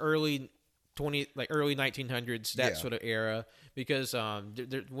 1800s, early 1900s, that sort of era. Because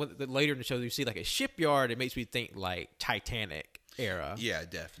later in the show you see like a shipyard. It makes me think like Titanic era. Yeah,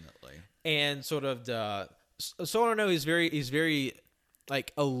 definitely. And sort of Sorano is very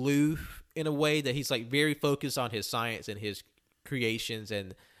like aloof in a way that he's like very focused on his science and his creations,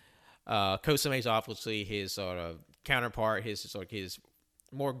 and Kosame's obviously his sort of counterpart, his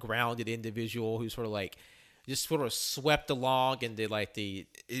more grounded individual who's sort of like just sort of swept along and did like the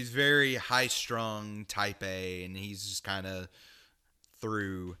He's very high strung, type A, and he's just kind of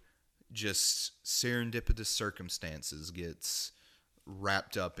through just serendipitous circumstances gets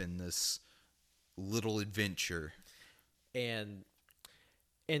wrapped up in this little adventure. and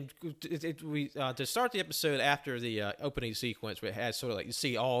we to start the episode after the opening sequence, where it has sort of like you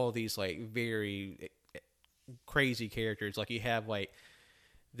see all these like very crazy characters. Like you have like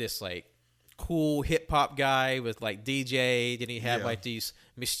this like cool hip hop guy with like DJ. Then you have like these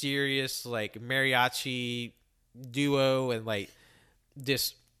mysterious like mariachi duo and like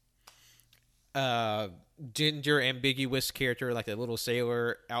this ginger ambiguous character like a little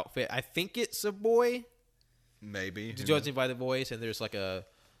sailor outfit. I think it's a boy, Maybe. judging by the voice, and there's like a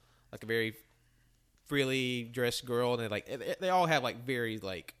very freely dressed girl, and they all have like very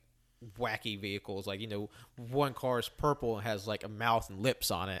like wacky vehicles. Like, you know, one car's purple and has like a mouth and lips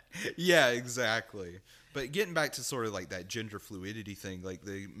on it. Yeah, exactly. But getting back to sort of like that gender fluidity thing, like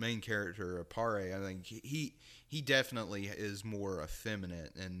the main character Apare, I think he definitely is more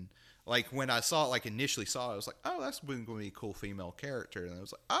effeminate. And like when I saw it, like initially saw it, I was like, oh, that's going to be a cool female character. And I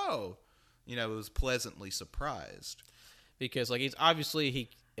was like, oh, you know, I was pleasantly surprised. Because like he's obviously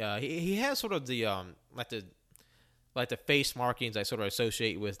he has sort of the like the face markings I sort of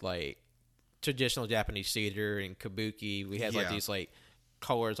associate with like traditional Japanese theater and kabuki. We had like these like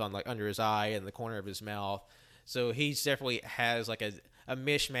colors on like under his eye and the corner of his mouth. So he's definitely has like a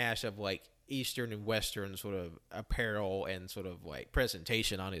mishmash of like Eastern and Western sort of apparel and sort of like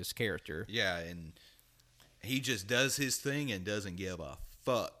presentation on his character. Yeah, and he just does his thing and doesn't give a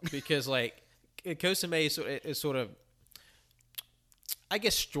fuck. Because like Kosume is sort of, I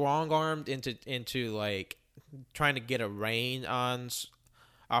guess, strong-armed into like trying to get a reign on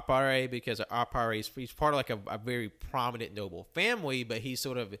Apare, because Apare he's part of like a very prominent noble family, but he's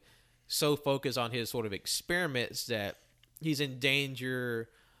sort of so focused on his sort of experiments that he's in danger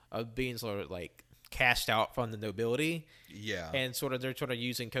of being sort of like cast out from the nobility. Yeah. And they're sort of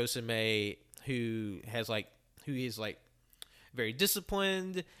using Kosume, who is like very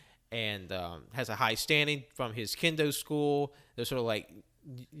disciplined and has a high standing from his kendo school. They're sort of like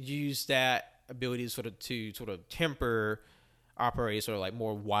use that ability to sort of temper Apare's sort of like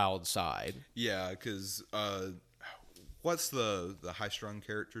more wild side. Yeah, because what's the high strung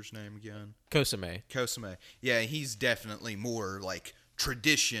character's name again? Kosume. Yeah, he's definitely more like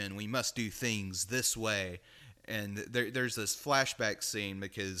tradition. We must do things this way. And there's this flashback scene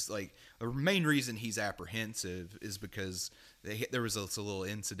because like the main reason he's apprehensive is because there was this little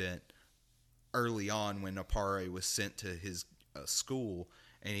incident early on when Apare was sent to his school,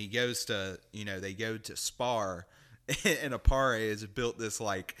 and he goes to, they go to spar, and Apare has built this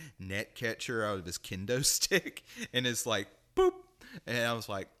like net catcher out of his kendo stick, and it's like boop, and I was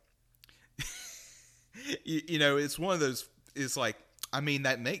like, it's one of those. It's like, I mean,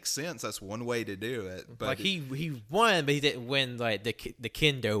 that makes sense. That's one way to do it. But like he won, but he didn't win like the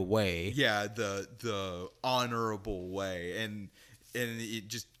kendo way. Yeah, the honorable way, and it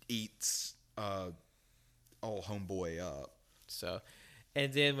just eats old homeboy up. So,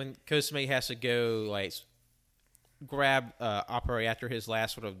 and then when Kosume has to go like grab Apare after his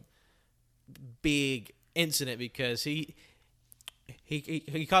last sort of big incident, because he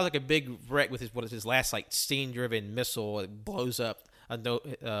caused like a big wreck with his last like steam driven missile. It blows up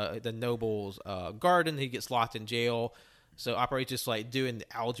the noble's garden. He gets locked in jail. So Apare just like doing the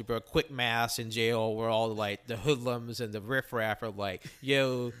algebra quick maths in jail, where all like the hoodlums and the riffraff are like,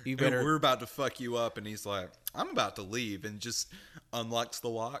 "Yo, you better." And we're about to fuck you up, and he's like, "I'm about to leave," and just unlocks the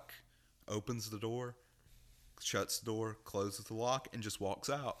lock, opens the door, shuts the door, closes the lock, and just walks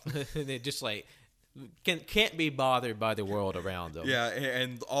out. And it just like can't be bothered by the world around them. Yeah,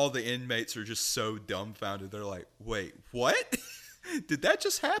 and all the inmates are just so dumbfounded. They're like, "Wait, what? Did that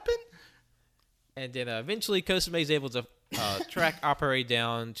just happen?" And then eventually Kosume is able to track Apare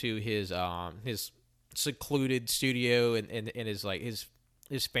down to his secluded studio and his like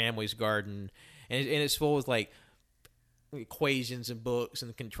his family's garden, and it's full with like equations and books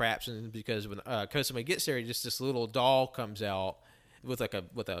and contraptions, because when Kosume gets there, just this little doll comes out with a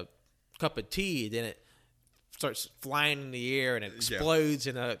cup of tea, then it starts flying in the air and it explodes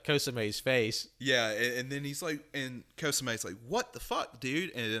in Kosume's face. Yeah, and then he's like, and Kosume's like, "What the fuck,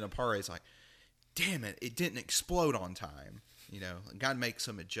 dude?" And then Apare's like, "Damn it, it didn't explode on time. Gotta make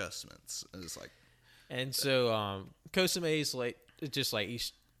some adjustments." And it's like, and so Kosume's like, it's just like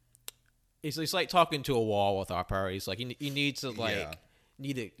he's like talking to a wall with Apare. He's like, he needs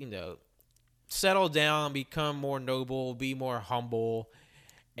to settle down, become more noble, be more humble.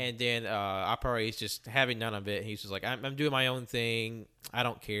 And then Apare is just having none of it. He's just like, I'm doing my own thing. I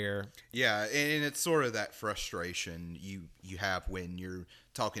don't care. Yeah, and it's sort of that frustration you have when you're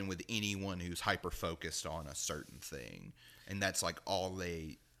talking with anyone who's hyper focused on a certain thing, and that's like all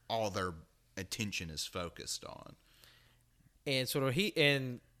their attention is focused on. And sort of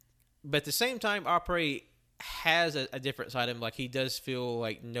but at the same time, Apare has a different side of him. Like, he does feel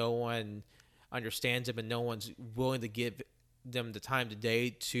like no one understands him, and no one's willing to give them the time of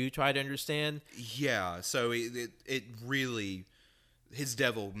day to try to understand. Yeah, so it really, his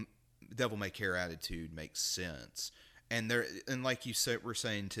devil may care attitude makes sense, and like you said, we're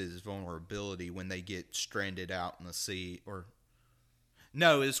saying to his vulnerability when they get stranded out in the sea, or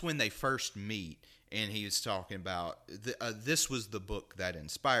no, it's when they first meet, and he was talking about this was the book that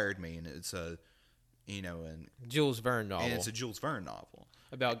inspired me, and it's a Jules Verne novel. And it's a Jules Verne novel.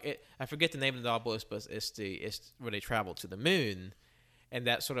 About it, I forget the name of the novel, but it's where they travel to the moon, and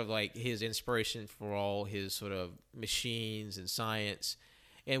that's sort of like his inspiration for all his sort of machines and science,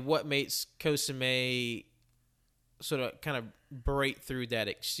 and what makes Cosime sort of kind of break through that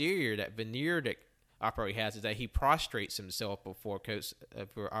exterior, that veneer that Apare has, is that he prostrates himself before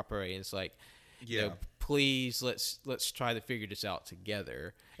Apare, and it's like, please let's try to figure this out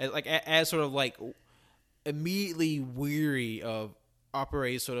together, and like as sort of like immediately weary of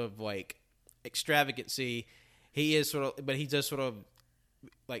Apare's sort of like extravagancy, he is sort of, but he does sort of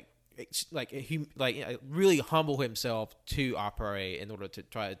really humble himself to Apare in order to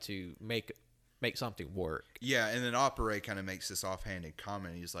try to make something work. Yeah, and then Apare kind of makes this offhanded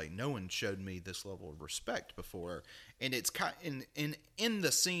comment. He's like, "No one showed me this level of respect before," and it's kind in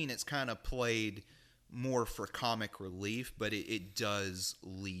the scene, it's kind of played more for comic relief, but it does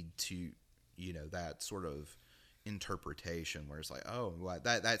lead to that sort of interpretation where it's like, oh, well,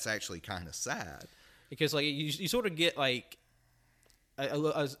 that's actually kind of sad, because like you sort of get like a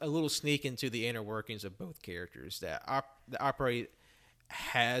little sneak into the inner workings of both characters, that the Apare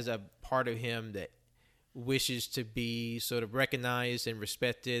has a part of him that wishes to be sort of recognized and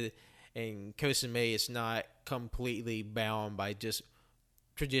respected, and Cosime is not completely bound by just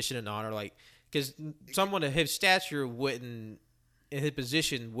tradition and honor, like, because someone of his stature in his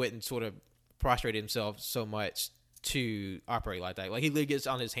position wouldn't sort of prostrate himself so much to Apare like that. Like, he gets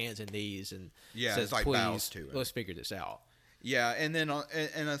on his hands and knees and says, like, please, bows to him. Let's figure this out. Yeah, and then a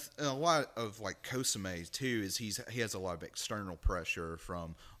lot of like Cosime too is he has a lot of external pressure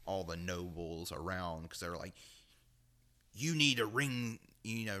from all the nobles around, because they're like, you need to rein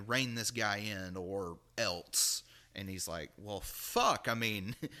this guy in or else, and he's like, well, fuck. I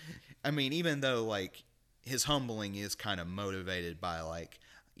mean, even though like his humbling is kind of motivated by like,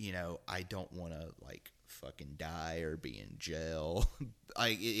 I don't want to like fucking die or be in jail.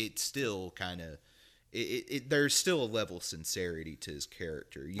 It's still kind of. There's still a level of sincerity to his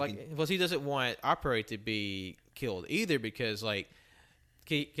character. Well, he doesn't want Apare to be killed either, because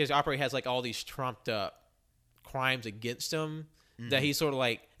Apare has like all these trumped up crimes against him, that he's sort of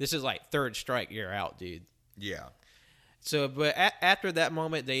like, this is like third strike, you're out, dude. Yeah. So, but after that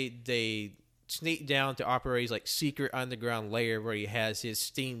moment, they sneak down to Apare's like secret underground lair where he has his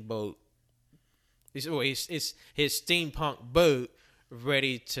steamboat. His steampunk boat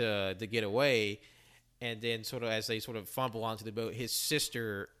ready to get away. And then sort of as they sort of fumble onto the boat, his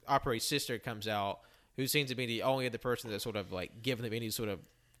sister, Apare's sister, comes out, who seems to be the only other person that's sort of like giving him any sort of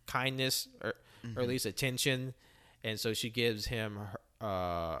kindness or at least attention. And so she gives him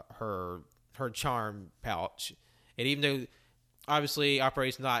her charm pouch. And even though obviously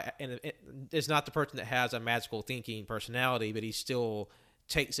Apare's is not the person that has a magical thinking personality, but he still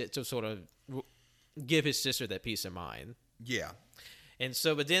takes it to sort of give his sister that peace of mind. Yeah. And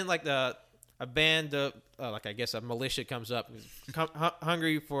so, but then like a band of, like I guess a militia comes up,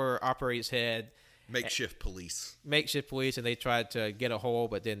 hungry for Apare's head. Makeshift police, and they try to get a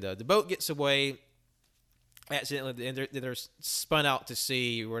hold, but then the boat gets away accidentally, and they're spun out to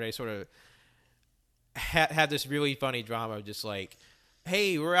sea, where they sort of have this really funny drama of just like,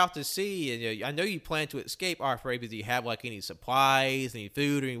 hey, we're out to sea, and I know you plan to escape, Apare, but do you have like any supplies, any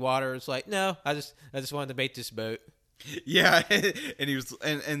food, or any water? It's like, no, I just wanted to make this boat. Yeah, and he was,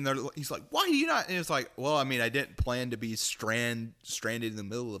 and he's like, why do you not? And it's like, well, I mean, I didn't plan to be stranded in the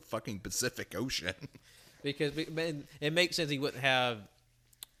middle of the fucking Pacific Ocean. Because it makes sense he wouldn't have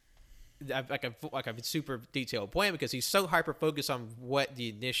like a super detailed plan, because he's so hyper focused on what the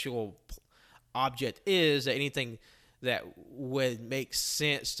initial object is, that anything that would make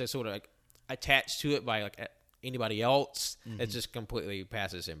sense to sort of like attach to it by like anybody else, it just completely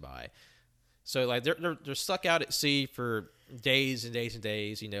passes him by. So like they're stuck out at sea for days and days and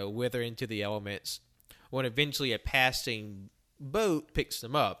days, withering to the elements, when eventually a passing boat picks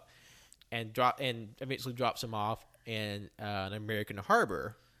them up and eventually drops them off in an American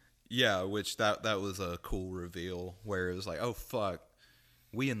harbor. Yeah, which that was a cool reveal where it was like, oh fuck,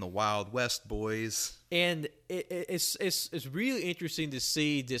 we in the Wild West, boys. And it's really interesting to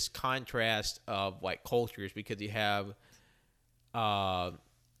see this contrast of like cultures, because you have 19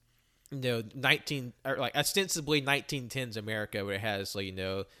 or like ostensibly 1910s America, where it has like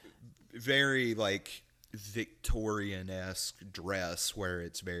very like Victorian-esque dress where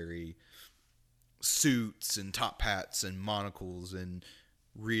it's very suits and top hats and monocles and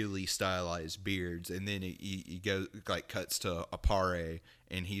really stylized beards, and then he goes like cuts to Apare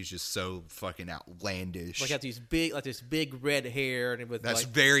and he's just so fucking outlandish. Like got this big red hair and with that's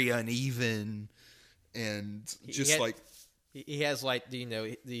like, very uneven and just he has like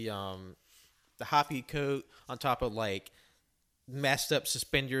the hockey coat on top of like messed up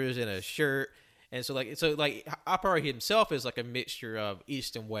suspenders and a shirt. And so Apare himself is like a mixture of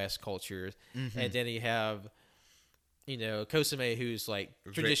East and West cultures. Mm-hmm. And then you have, Kosume, who's like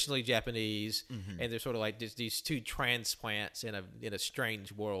traditionally Japanese, mm-hmm. and they're sort of like these two transplants in a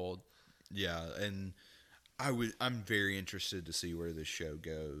strange world. Yeah, and I'm very interested to see where this show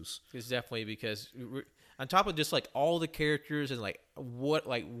goes. It's definitely because on top of just like all the characters and like what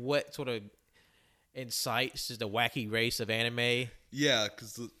sort of incites the wacky race of anime. Yeah,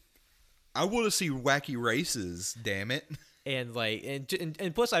 because I want to see wacky races, damn it. And like,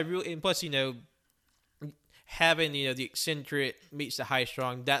 and plus having the eccentric meets the high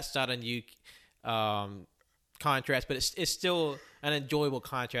strung. That's not a new contrast, but it's still an enjoyable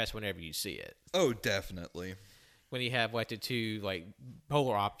contrast whenever you see it. Oh, definitely. When you have like the two like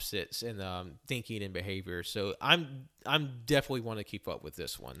polar opposites in thinking and behavior, so I'm definitely want to keep up with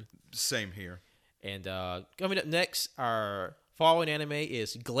this one. Same here. And coming up next, our following anime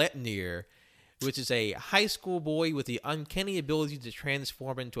is Gleipnir, which is a high school boy with the uncanny ability to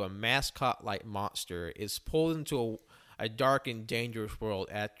transform into a mascot-like monster. Is pulled into a dark and dangerous world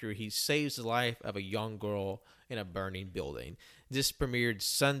after he saves the life of a young girl in a burning building. This premiered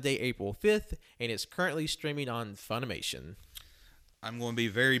Sunday, April 5th, and it's currently streaming on Funimation. I'm going to be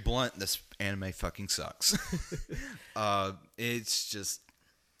very blunt. This anime fucking sucks. It's just...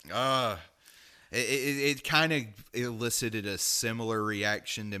 It kind of elicited a similar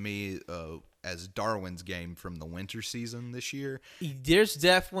reaction to me as Darwin's Game from the winter season this year. There's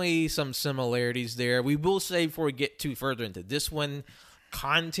definitely some similarities there. We will say before we get too further into this one,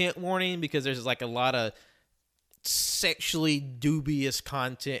 content warning, because there's like a lot of sexually dubious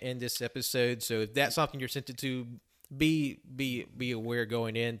content in this episode. So if that's something you're sensitive to, be aware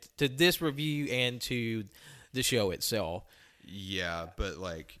going into this review and to the show itself. Yeah, but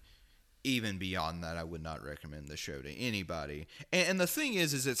like... even beyond that, I would not recommend the show to anybody. And the thing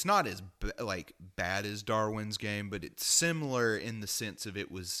is it's not as bad as Darwin's Game, but it's similar in the sense of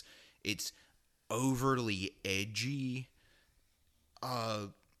it's overly edgy,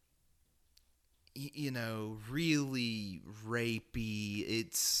 really rapey.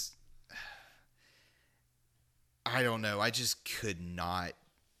 It's, I don't know. I just could not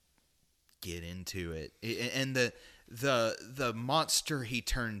get into it. And the monster he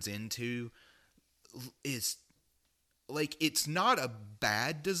turns into is like, it's not a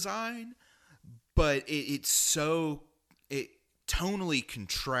bad design, but it tonally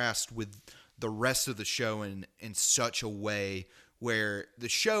contrasts with the rest of the show in such a way where the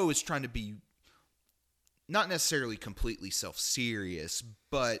show is trying to be not necessarily completely self-serious,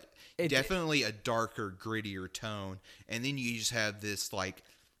 but definitely a darker, grittier tone. And then you just have this like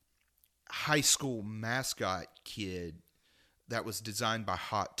high school mascot kid that was designed by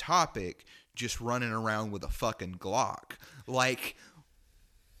Hot Topic just running around with a fucking Glock. Like,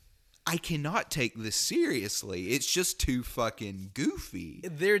 I cannot take this seriously. It's just too fucking goofy.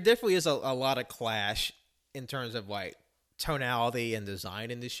 There definitely is a lot of clash in terms of like tonality and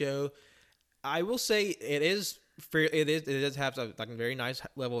design in the show. I will say it does have a very nice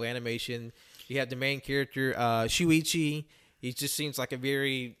level of animation. You have the main character, Shuichi. He just seems like a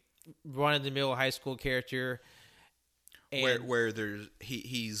very run-of-the-mill high school character, and where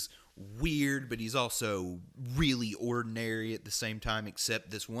he's weird, but he's also really ordinary at the same time,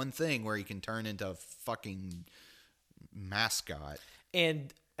 except this one thing where he can turn into a fucking mascot.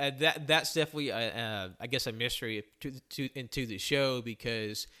 And that's definitely I guess a mystery into the show,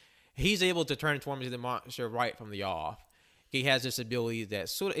 because he's able to transform into the monster right from the off. He has this ability that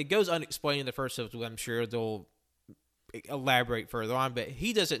sort of, it goes unexplained in the first episode. I'm sure they'll elaborate further on, but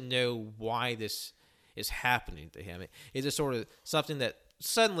he doesn't know why this is happening to him. It's just sort of something that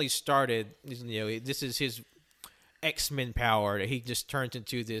suddenly started. This is his X-Men power that he just turns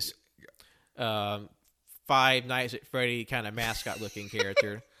into this Five Nights at Freddy kind of mascot looking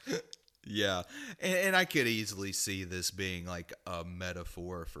character. Yeah, and I could easily see this being like a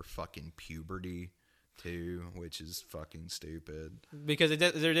metaphor for fucking puberty too, which is fucking stupid. Because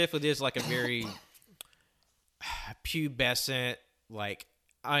there definitely is like a very pubescent, like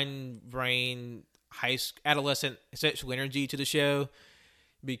unbrained adolescent sexual energy to the show.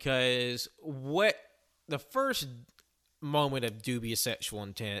 Because what the first moment of dubious sexual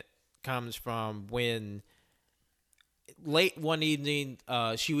intent comes from when late one evening,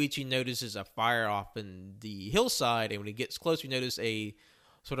 Shuichi notices a fire off in the hillside, and when he gets close, we notice a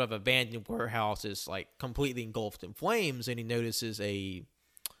sort of abandoned warehouse is like completely engulfed in flames, and he notices an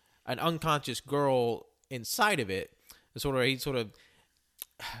unconscious girl inside of it. And he sort of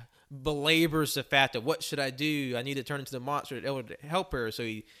belabors the fact of what should I do? I need to turn into the monster to help her. So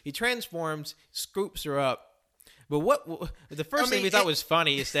he transforms, scoops her up. But the first thing we thought was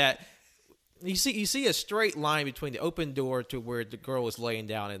funny is that you see a straight line between the open door to where the girl was laying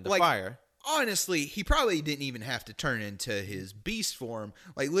down in the fire. Honestly, he probably didn't even have to turn into his beast form.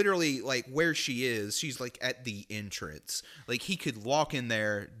 Like, literally, like, where she is, she's, like, at the entrance. Like, he could walk in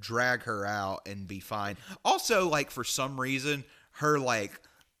there, drag her out, and be fine. Also, like, for some reason, her, like,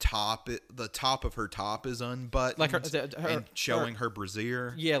 the top of her top is unbuttoned. Like and showing her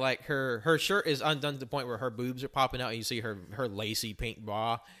brassiere. Yeah, like, her shirt is undone to the point where her boobs are popping out, and you see her lacy pink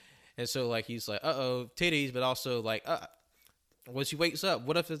bra. And so, like, he's like, uh-oh, titties, but also, like, when she wakes up,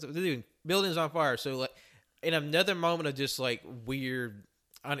 what if the building's on fire? So, like, in another moment of just, like, weird,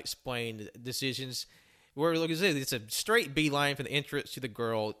 unexplained decisions, where, like I said, it's a straight beeline from the entrance to the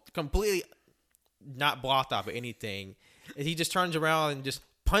girl, completely not blocked off of anything. And he just turns around and just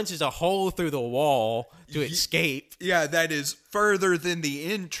punches a hole through the wall to escape. Yeah, that is further than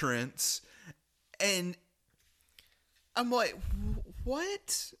the entrance. And I'm like,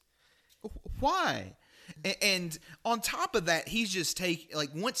 what? Why? And on top of that, he's just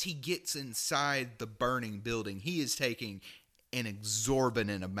once he gets inside the burning building, he is taking an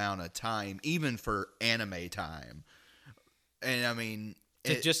exorbitant amount of time, even for anime time. And I mean,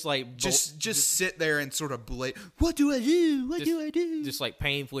 just sit there and sort of what do I do? What do I do? Just like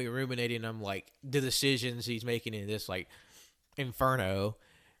painfully ruminating on like the decisions he's making in this like inferno.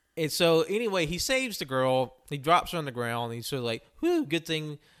 And so anyway, he saves the girl. He drops her on the ground. And he's sort of like, whew, good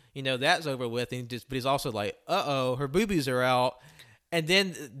thing. That's over with. And but he's also like, uh-oh, her boobies are out. And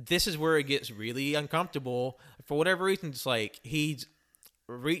then this is where it gets really uncomfortable. For whatever reason, it's like he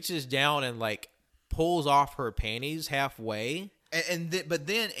reaches down and like pulls off her panties halfway. And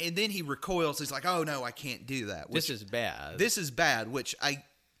then he recoils. He's like, oh, no, I can't do that. This is bad. This is bad, which I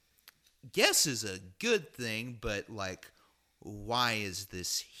guess is a good thing. But, like, why is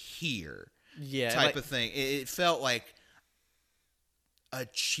this here? Yeah. Type of thing. It felt like a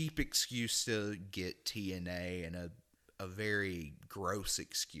cheap excuse to get TNA and a very gross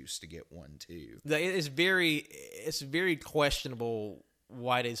excuse to get one too. It's very questionable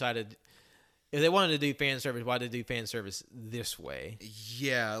why they decided, if they wanted to do fan service, why did they do fan service this way?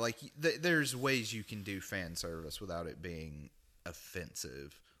 Yeah, like there's ways you can do fan service without it being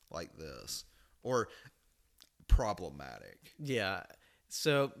offensive like this or problematic. Yeah.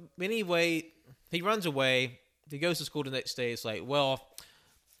 So anyway, he runs away. He goes to school the next day. It's like, well,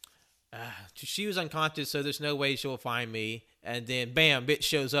 she was unconscious, so there's no way she'll find me. And then, bam, bitch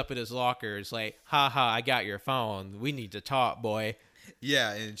shows up at his locker. It's like, ha ha, I got your phone. We need to talk, boy.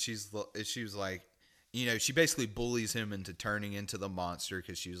 Yeah, and she was like, she basically bullies him into turning into the monster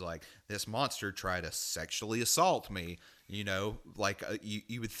because she was like, this monster tried to sexually assault me. Like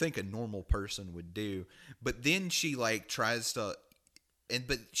you would think a normal person would do. But then she like tries to,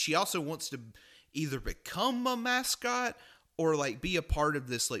 but she also wants to either become a mascot or like be a part of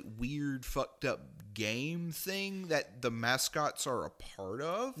this like weird fucked up game thing that the mascots are a part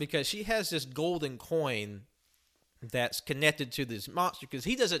of. Because she has this golden coin that's connected to this monster because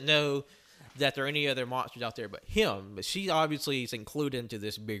he doesn't know that there are any other monsters out there but him. But she obviously is included into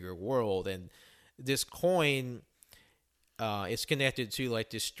this bigger world, and this coin is connected to like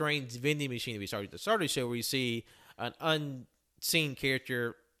this strange vending machine that we started at the start of the show, where you see an unseen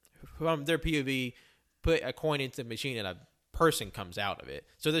character from their POV put a coin into the machine and a person comes out of it.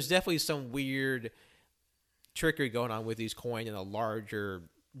 So there's definitely some weird trickery going on with these coins and a larger,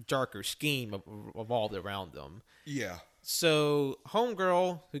 darker scheme evolved around them. Yeah. So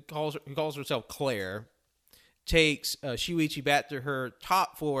homegirl, who calls herself Claire, takes Shuichi back to her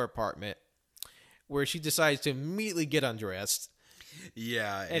top floor apartment, where she decides to immediately get undressed.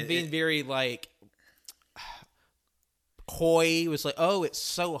 Yeah, and being very like coy, was like, oh, it's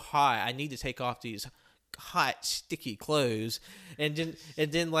so hot, I need to take off these hot, sticky clothes, and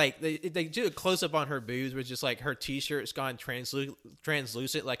then like they do a close up on her boobs, which is like her t-shirt's gone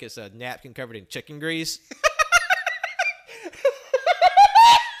translucent, like it's a napkin covered in chicken grease.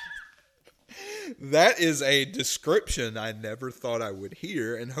 That is a description I never thought I would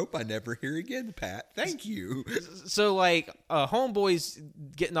hear, and hope I never hear again, Pat. Thank you. So like homeboy's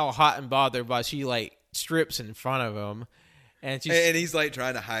getting all hot and bothered while she like strips in front of him, and he's like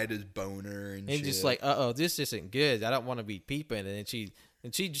trying to hide his boner and shit. just like, this isn't good. I don't want to be peeping. And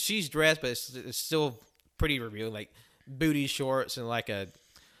then she's dressed, but it's still pretty revealing, like booty shorts and like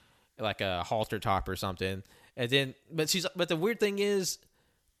a halter top or something. And then but the weird thing is,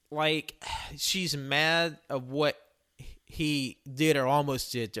 like, she's mad of what he did or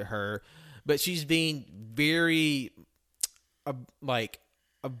almost did to her, but she's being very, like,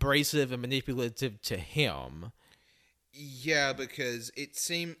 abrasive and manipulative to him. Yeah, because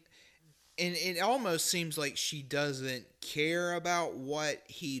it almost seems like she doesn't care about what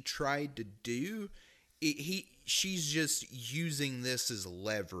he tried to do. She's just using this as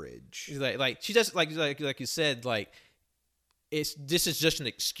leverage. Like she does, like you said, like. This is just an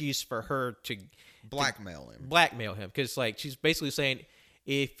excuse for her to blackmail him because like she's basically saying,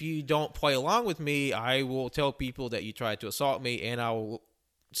 if you don't play along with me, I will tell people that you tried to assault me, and I will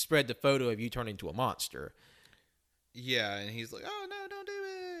spread the photo of you turning into a monster. Yeah, and he's like, oh no, don't do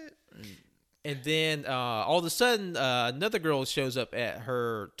it. And then all of a sudden another girl shows up at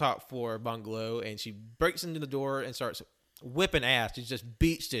her top floor bungalow, and she breaks into the door and starts whipping ass. She just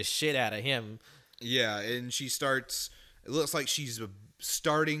beats the shit out of him. Yeah, and she starts. It looks like she's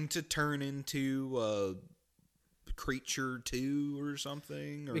starting to turn into Creature 2 or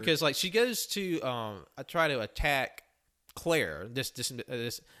something. Because like she goes to try to attack Claire, this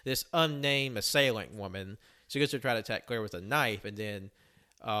unnamed assailant woman. She goes to try to attack Claire with a knife, and then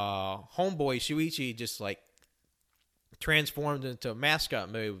homeboy Shuichi just like transformed into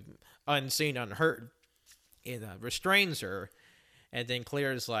mascot mode, unseen, unheard, and restrains her. And then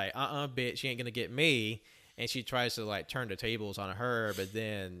Claire's like, bitch, she ain't gonna get me. And she tries to like turn the tables on her, but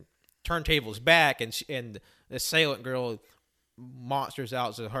then turn tables back, and the assailant girl monsters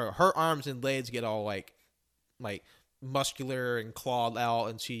out. So her arms and legs get all like muscular and clawed out,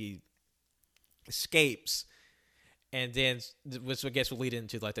 and she escapes. And then which I guess will lead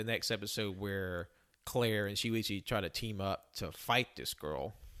into like the next episode where Claire and Shuichi try to team up to fight this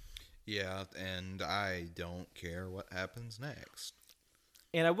girl. Yeah, and I don't care what happens next.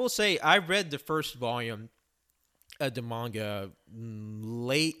 And I will say, I read the first volume of the manga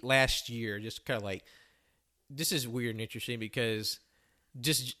late last year, just kind of like, this is weird and interesting because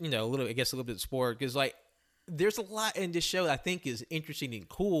just, a little bit of sport, because like there's a lot in this show that I think is interesting and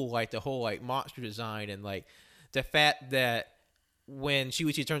cool, like the whole like monster design, and like the fact that when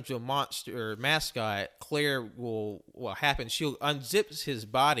Shuichi turns to a monster mascot, Claire what happens, she'll unzips his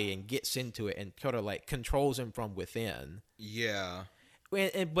body and gets into it and sort of like controls him from within. Yeah.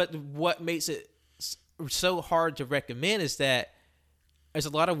 But what makes it so hard to recommend is that there's a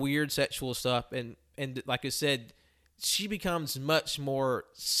lot of weird sexual stuff, and like I said, she becomes much more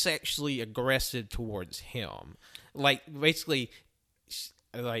sexually aggressive towards him. Like basically,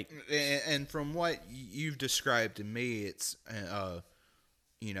 like, and from what you've described to me, it's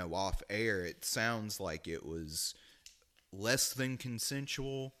off air, it sounds like it was less than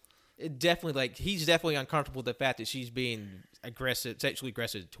consensual. It definitely, like, he's definitely uncomfortable with the fact that she's being sexually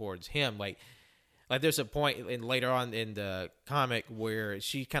aggressive towards him. Like there's a point later on in the comic where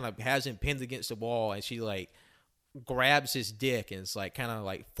she kind of has him pinned against the wall, and she like grabs his dick and it's like kind of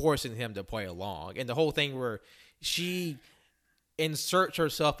like forcing him to play along. And the whole thing where she inserts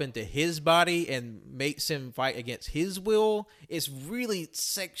herself into his body and makes him fight against his will is really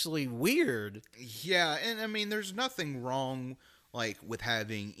sexually weird. Yeah, and I mean, there's nothing wrong like with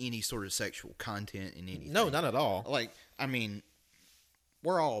having any sort of sexual content in anything. No, not at all. Like, I mean,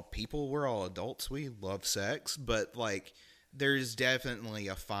 we're all people, we're all adults, we love sex, but like there's definitely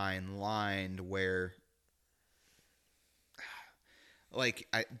a fine line where like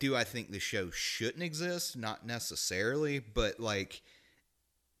I think the show shouldn't exist? Not necessarily, but like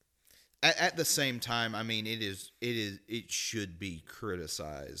at the same time, I mean, it should be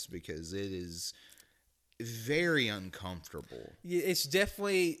criticized because it is very uncomfortable. Yeah,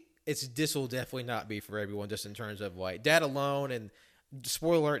 this will definitely not be for everyone, just in terms of like that alone. And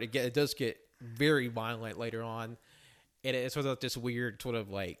spoiler alert, it does get very violent later on, and it's sort of this weird sort of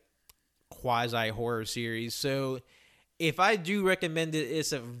like quasi horror series. So if I do recommend it,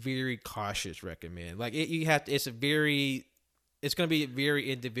 it's a very cautious recommend. Like it's going to be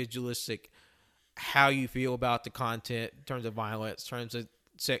very individualistic how you feel about the content in terms of violence, in terms of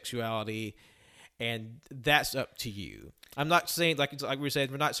sexuality. and that's up to you. I'm not saying, like we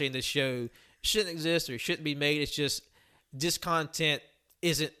said, we're not saying this show shouldn't exist or shouldn't be made. It's just this content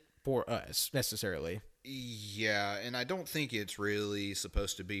isn't for us necessarily. Yeah, and I don't think it's really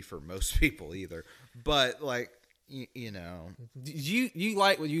supposed to be for most people either. But like, you know, You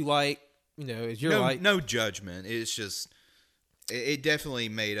like what you like. You know, is your like no judgment. It's just it definitely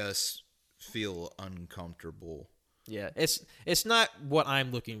made us feel uncomfortable. Yeah, it's not what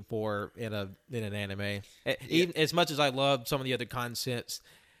I'm looking for in an anime. Even as much as I love some of the other concepts,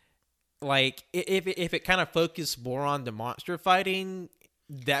 like if it kind of focused more on the monster fighting,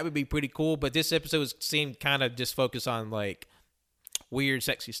 that would be pretty cool. But this episode seemed kind of just focused on like weird,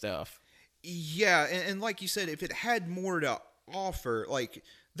 sexy stuff. Yeah, and like you said, if it had more to offer, like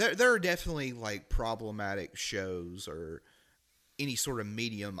there are definitely like problematic shows or any sort of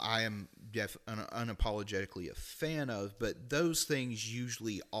medium I am unapologetically a fan of, but those things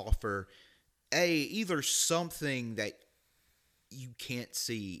usually offer either something that you can't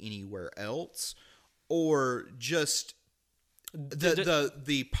see anywhere else, or just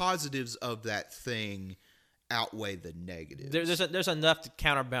the positives of that thing outweigh the negatives. There's enough to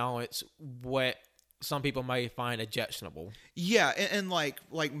counterbalance what some people might find objectionable. Yeah, and like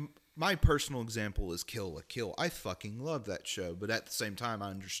my personal example is Kill la Kill. I fucking love that show, but at the same time, I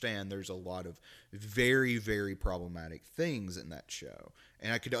understand there's a lot of very, very problematic things in that show,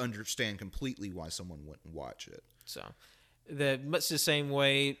 and I could understand completely why someone wouldn't watch it. So, much the same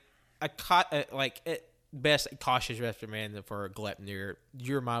way, like at best, a cautious reprimand for Gleipnir.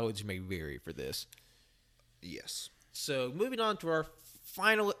 Your mileage may vary for this. Yes. So, moving on to our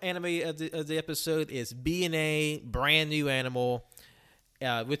final anime of the episode is B&A, Brand New Animal.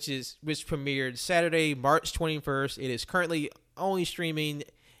 Which premiered Saturday, March 21st. It is currently only streaming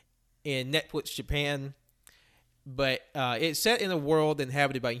in Netflix Japan, but it's set in a world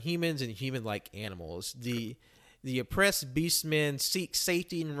inhabited by humans and human-like animals. The oppressed beastmen seek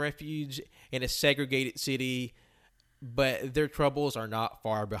safety and refuge in a segregated city, but their troubles are not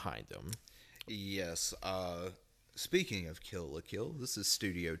far behind them. Yes. Speaking of Kill la Kill, this is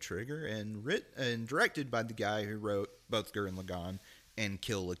Studio Trigger and directed by the guy who wrote both Gurren Lagann and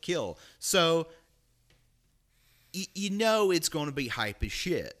Kill la Kill. So, you know it's going to be hype as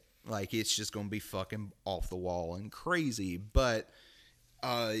shit. Like, it's just going to be fucking off the wall and crazy. But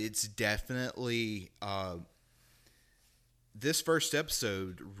it's definitely... this first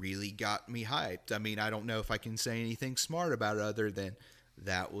episode really got me hyped. I mean, I don't know if I can say anything smart about it other than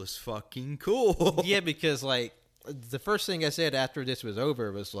that was fucking cool. Yeah, because, like, the first thing I said after this was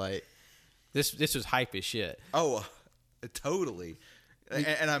over was, like, this was hype as shit. Oh, totally.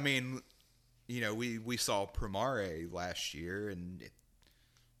 And I mean, you know, we saw Promare last year, and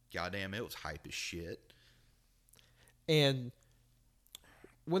goddamn, it was hype as shit. And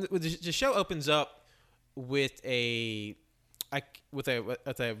when the show opens up with a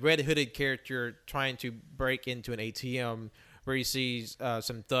red hooded character trying to break into an ATM, where he sees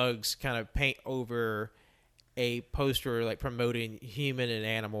some thugs kind of paint over a poster like promoting human and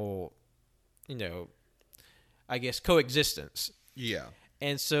animal, you know, I guess coexistence. Yeah.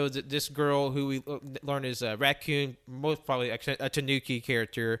 And so this girl, who we learn is a raccoon, most probably a Tanuki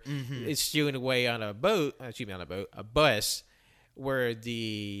character, is stealing away on a bus, where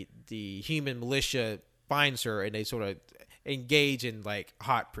the human militia finds her, and they sort of engage in like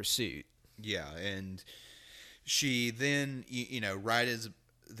hot pursuit. Yeah, and she then, you know, right as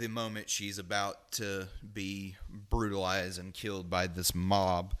the moment she's about to be brutalized and killed by this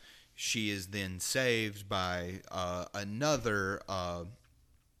mob, she is then saved by another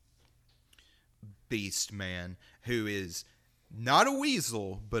beast man who is not a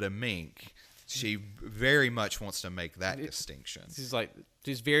weasel but a mink. She very much wants to make that distinction.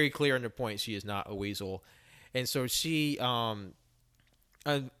 She's very clear on the point. She is not a weasel, and so she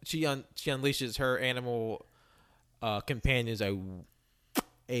unleashes her animal companions, a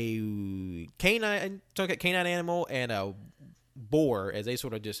canine animal and a boar, as they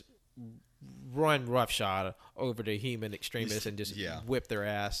sort of just run roughshod over the human extremists and just whip their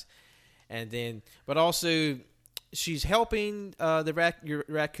ass. And then, but also, she's helping your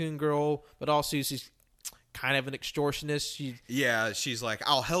raccoon girl, but also she's kind of an extortionist. She's like,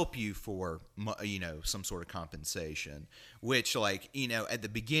 I'll help you for, you know, some sort of compensation. Which, like, you know, at the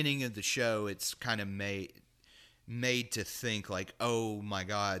beginning of the show, it's kind of made to think like, oh my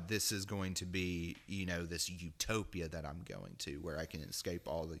God, this is going to be, you know, this utopia that I'm going to, where I can escape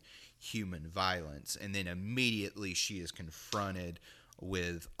all the human violence. And then immediately she is confronted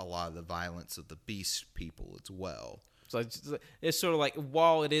with a lot of the violence of the beast people as well. So it's sort of like,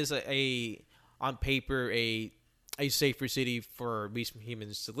 while it is on paper a safer city for beast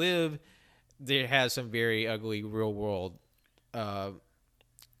humans to live, there has some very ugly real world uh,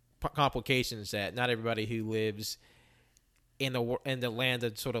 complications that not everybody who lives in the land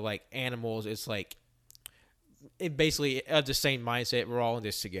of sort of like animals, it's like it basically of the same mindset. We're all in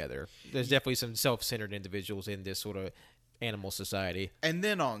this together. There's definitely some self-centered individuals in this sort of animal society. And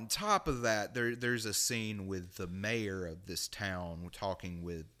then on top of that, there's a scene with the mayor of this town talking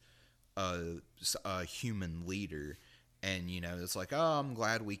with a human leader, and it's like, oh, I'm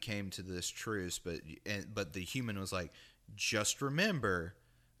glad we came to this truce, but the human was like, just remember,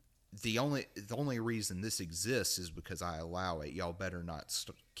 the only reason this exists is because I allow it. Y'all better not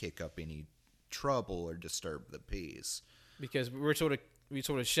kick up any trouble or disturb the peace. Because we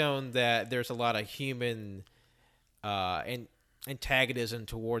sort of shown that there's a lot of human and antagonism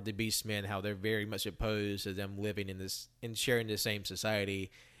toward the Beastmen, how they're very much opposed to them living in this and sharing the same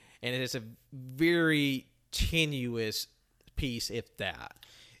society, and it's a very tenuous piece, if that.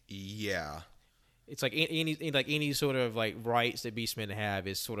 Yeah, it's like any sort of like rights that Beastmen have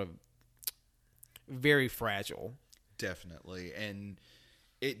is sort of very fragile. Definitely, and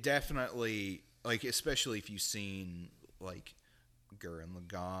it definitely, like, especially if you've seen like Gurren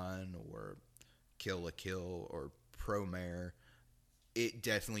Lagann or Kill la Kill or Promare, it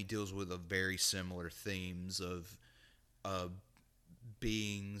definitely deals with a very similar themes of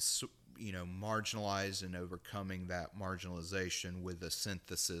being marginalized and overcoming that marginalization with a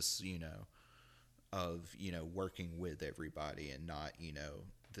synthesis of working with everybody and not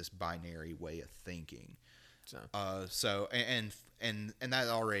this binary way of thinking. So and that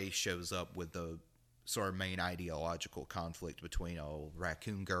already shows up with the sort of main ideological conflict between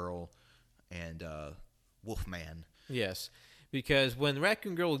Raccoon Girl and Wolfman. Yes, because when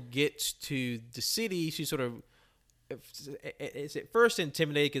Raccoon Girl gets to the city, she sort of is at first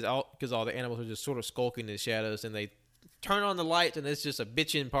intimidated because all the animals are just sort of skulking in the shadows, and they turn on the lights, and it's just a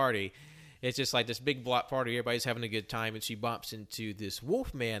bitchin' party. It's just like this big block party. Everybody's having a good time, and she bumps into this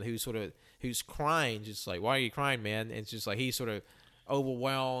Wolfman who's crying, just like, "Why are you crying, man?" And it's just like he's sort of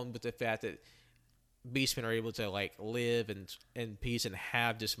overwhelmed with the fact that Beastmen are able to like live in peace and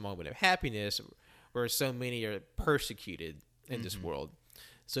have this moment of happiness, where so many are persecuted in this world.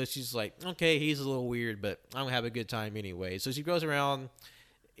 So she's like, okay, he's a little weird, but I'm gonna have a good time anyway. So she goes around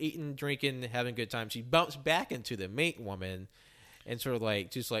eating, drinking, having a good time. She bumps back into the mink woman, and sort of like,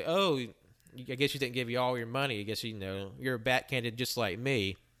 just like, oh, I guess you didn't give you all your money. I guess you're backhanded just like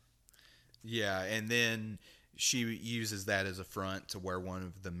me. Yeah, and then she uses that as a front to where one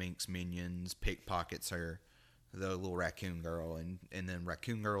of the mink's minions pickpockets her, the little Raccoon Girl, and then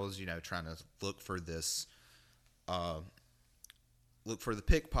Raccoon Girl is trying to look for this. Look for the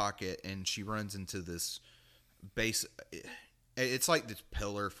pickpocket, and she runs into this base. It's like this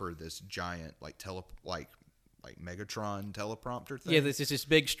pillar for this giant like Megatron teleprompter thing. Yeah, there's this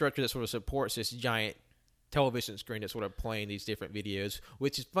big structure that sort of supports this giant television screen that's sort of playing these different videos,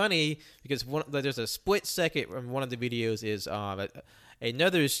 which is funny because there's a split second when one of the videos is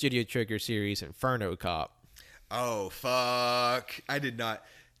another Studio Trigger series, Inferno Cop. Oh fuck! I did not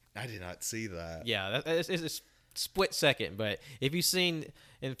see that. Yeah, it's a split second, but if you've seen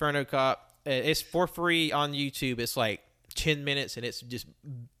Inferno Cop, it's for free on YouTube. It's like 10 minutes, and it's just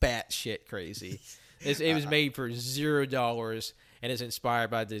batshit crazy. It was made for $0, and it's inspired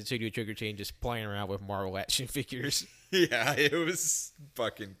by the Studio Trigger team just playing around with Marvel action figures. Yeah, it was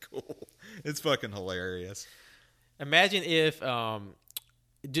fucking cool. It's fucking hilarious. Imagine if,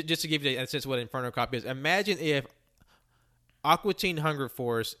 just to give you a sense of what Inferno Cop is, imagine if Aqua Teen Hunger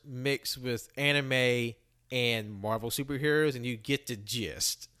Force mixed with anime and Marvel superheroes, and you get the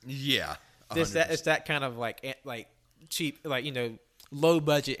gist. Yeah, it's that kind of like cheap, like low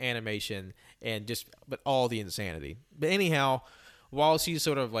budget animation, and but all the insanity. But anyhow, while she's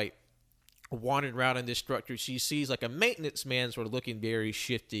sort of like wandering around in this structure, she sees like a maintenance man sort of looking very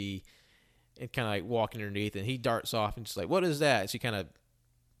shifty and kind of like walking underneath, and he darts off and just like, "What is that?" And she kind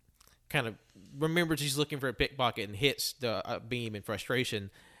of remembers she's looking for a pickpocket and hits the beam in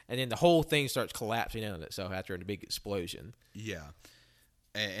frustration. And then the whole thing starts collapsing in on itself after a big explosion. Yeah.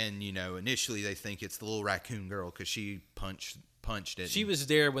 And initially they think it's the little Raccoon Girl because she punched it. She was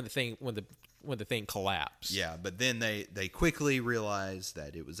there when the thing collapsed. Yeah, but then they quickly realized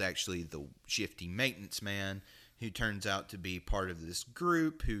that it was actually the shifty maintenance man who turns out to be part of this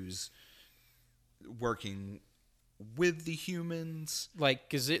group who's working with the humans. Like,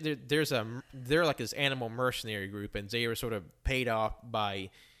 because they're like this animal mercenary group, and they were sort of paid off by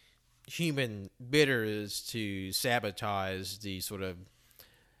human bidders to sabotage the sort of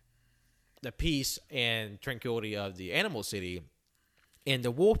the peace and tranquility of the animal city. And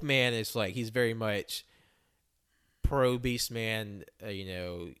the Wolfman is like, he's very much pro Beastman.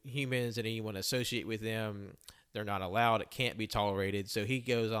 Humans and anyone associate with them, they're not allowed. It can't be tolerated. So he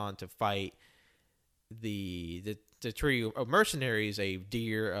goes on to fight the trio of mercenaries: a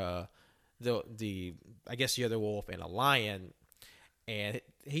deer, the I guess the other wolf, and a lion. And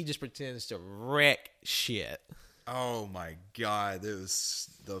he just pretends to wreck shit. Oh my god,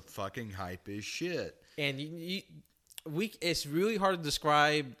 the fucking hype is shit. And it's really hard to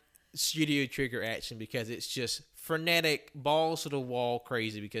describe Studio Trigger action because it's just frenetic, balls to the wall,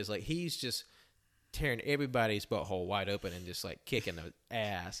 crazy. Because like he's just tearing everybody's butthole wide open and just like kicking the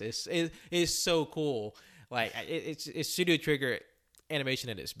ass. It's so cool. Like it's Studio Trigger animation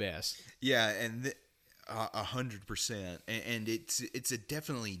at its best. Yeah, and 100%, and it's a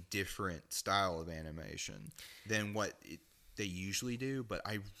definitely different style of animation than what they usually do, but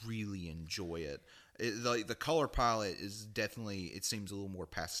I really enjoy it. The color palette is definitely, it seems a little more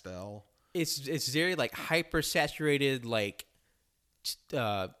pastel. It's very like hyper saturated, like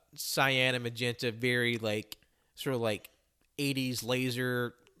cyan and magenta, very like sort of like 80s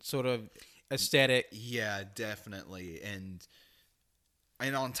laser sort of aesthetic. Yeah, definitely. And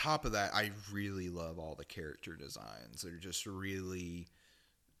on top of that, I really love all the character designs. They're just really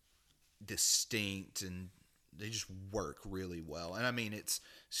distinct and they just work really well. And I mean, it's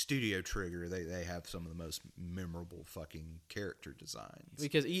Studio Trigger. They have some of the most memorable fucking character designs.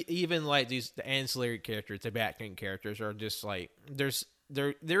 Because even like the ancillary characters, the background characters are just like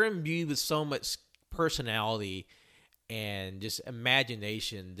they're imbued with so much personality and just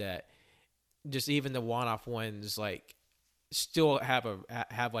imagination that just even the one-off ones like still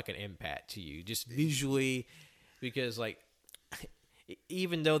have like an impact to you just visually, because like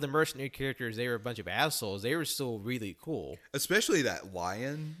even though the mercenary characters, they were a bunch of assholes, they were still really cool. Especially that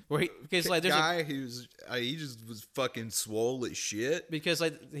lion, because like there's guy who's he just was fucking swole as shit. Because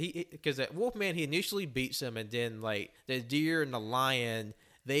that Wolfman, he initially beats him, and then like the deer and the lion,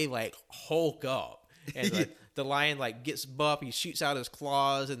 they like hulk up, and like, the lion like gets buff, he shoots out his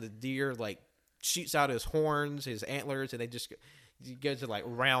claws, and the deer like shoots out his horns, his antlers, and they just go to like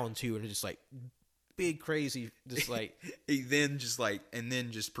round 2, and it's just like big crazy, just like he then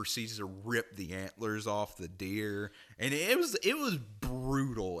just proceeds to rip the antlers off the deer, and it was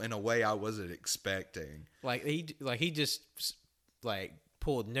brutal in a way I wasn't expecting. Like he just like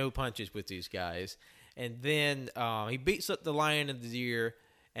pulled no punches with these guys, and then he beats up the lion and the deer,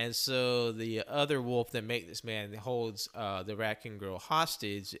 and so the other wolf that make this man holds the raccoon girl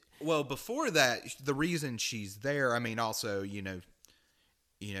hostage. Well, before that, the reason she's there, I mean, also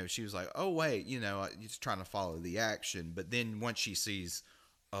she was like, oh, wait, he's trying to follow the action. But then once she sees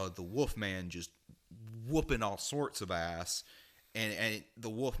the Wolfman just whooping all sorts of ass, and the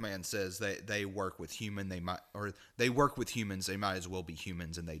Wolfman says that they work with humans, they might as well be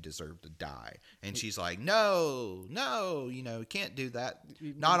humans, and they deserve to die. And she's like, no, can't do that.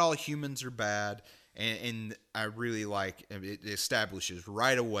 Not all humans are bad. And I really like it establishes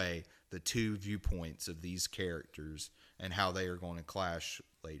right away the two viewpoints of these characters and how they are going to clash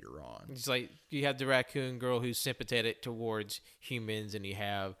later on. It's like you have the raccoon girl who's sympathetic towards humans, and you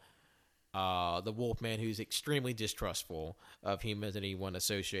have the Wolfman who's extremely distrustful of humans and anyone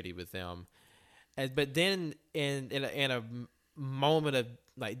associated with them. But then in a moment of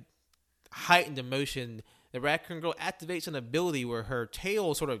like heightened emotion, the raccoon girl activates an ability where her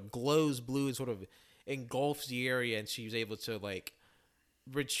tail sort of glows blue and sort of engulfs the area, and she's able to like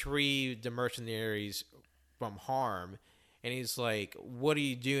retrieve the mercenaries from harm. And he's like, what are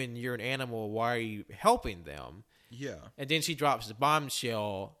you doing? You're an animal. Why are you helping them? Yeah. And then she drops the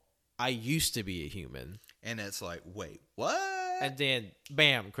bombshell, I used to be a human. And it's like, wait, what? And then,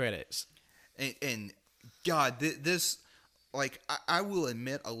 bam, credits. And God, this, like, I will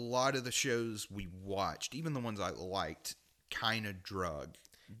admit, a lot of the shows we watched, even the ones I liked, kind of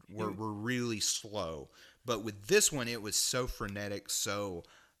were really slow. But with this one, it was so frenetic, so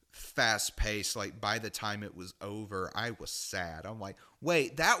fast paced. Like by the time it was over, I was sad. I'm like,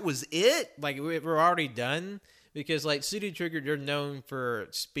 wait, that was it? Like we're already done? Because like Studio Trigger, they're known for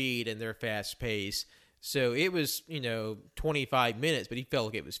speed and their fast pace. So it was 25 minutes, but he felt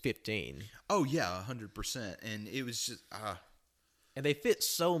like it was 15. Oh yeah, 100%. And it was just and they fit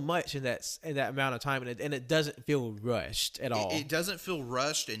so much in that amount of time, and it doesn't feel rushed at all. It doesn't feel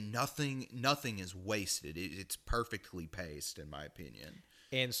rushed, and nothing is wasted. It's perfectly paced, in my opinion.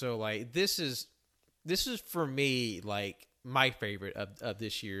 And so, like, this is for me, like, my favorite of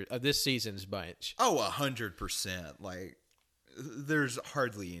this season's bunch. Oh, 100%. Like, there's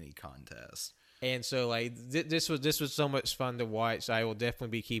hardly any contest. And so, like, this was so much fun to watch. I will definitely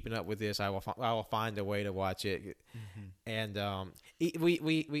be keeping up with this. I will find a way to watch it. Mm-hmm. And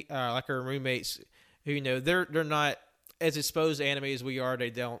we like our roommates they're not as exposed to anime as we are. They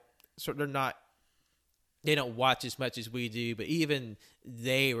don't watch as much as we do, but even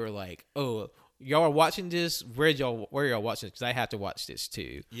they were like, "Oh, y'all are watching this? Where y'all watching this? Because I have to watch this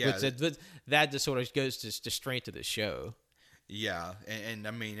too." Yeah, that just sort of goes to the strength of the show. Yeah, and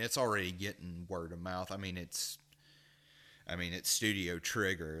I mean it's already getting word of mouth. I mean it's Studio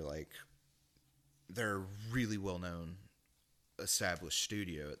Trigger, like they're a really well known, established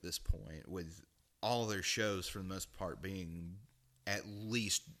studio at this point, with all their shows for the most part being at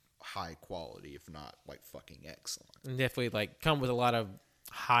least high quality, if not like fucking excellent. And definitely like come with a lot of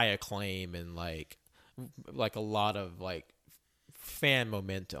high acclaim and like a lot of like fan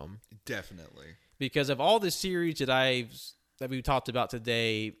momentum. Definitely. Because of all the series that we talked about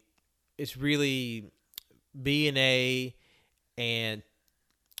today, it's really BNA and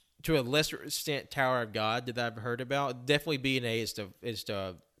to a lesser extent Tower of God that I've heard about. Definitely BNA is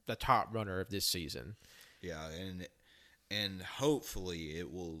the top runner of this season. Yeah, and hopefully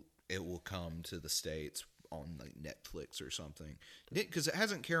it will come to the States on like Netflix or something. Because it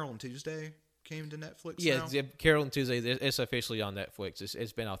hasn't Carol and Tuesday came to Netflix now? Yeah, Carol and Tuesday, it's officially on Netflix.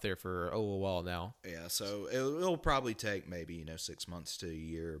 It's been out there for a while now. Yeah, so it'll probably take maybe 6 months to a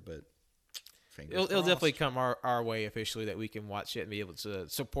year, but it'll definitely come our way officially that we can watch it and be able to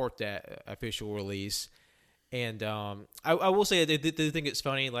support that official release. And I will say I do think it's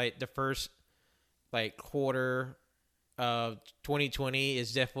funny, like the first like quarter of 2020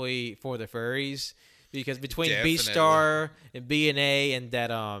 is definitely for the furries, because between Beastar and BNA and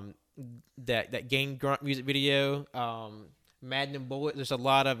that Game Grunt music video, Madden and Bullet, there's a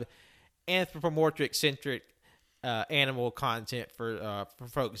lot of anthropomorphic centric animal content for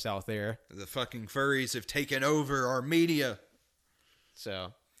folks out there. The fucking furries have taken over our media.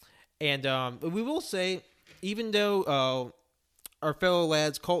 So, and we will say, even though our fellow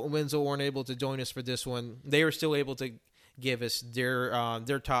lads Colt and Wenzel weren't able to join us for this one, they were still able to give us their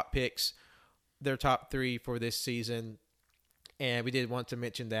top picks, their top 3 for this season, and we did want to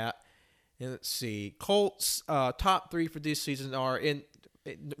mention that. And let's see, Colt's top 3 for this season are in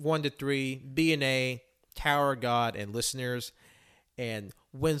 1 to 3, BNA, Tower of God, and Listeners. And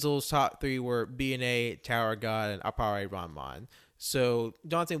Wenzel's top 3 were BNA, Tower of God, and Appare Ranman. So,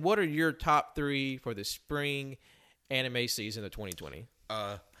 Jonathan, what are your top 3 for the spring anime season of 2020?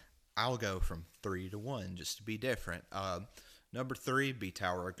 I'll go from 3 to 1 just to be different. Number 3 be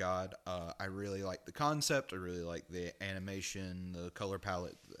Tower of God. I really like the concept. I really like the animation, the color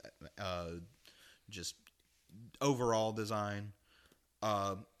palette, just overall design.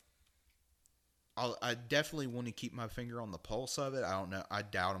 I definitely want to keep my finger on the pulse of it. I don't know. I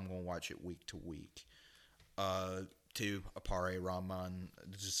doubt I'm going to watch it week to week. 2, Appare Ranman.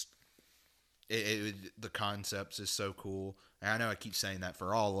 Just the concepts is so cool. And I know I keep saying that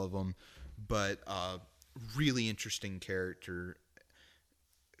for all of them, but really interesting characters,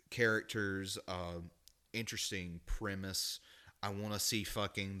 interesting premise. I want to see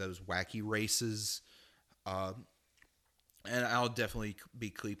fucking those wacky races. And I'll definitely be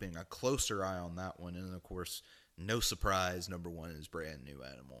keeping a closer eye on that one. And of course, no surprise, number 1 is Brand New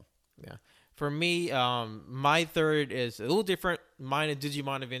Animal. Yeah. For me, my third is a little different. Mine is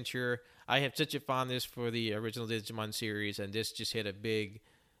Digimon Adventure. I have such a fondness for the original Digimon series, and this just hit a big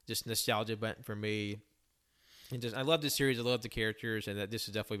nostalgia button for me. And I love this series. I love the characters, and that this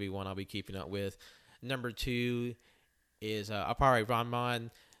will definitely be one I'll be keeping up with. Number 2 is Appare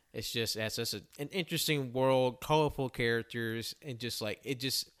Ranman. It's just an interesting world, colorful characters, and just like it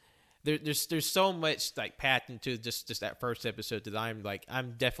just there's so much like packed into just that first episode that I'm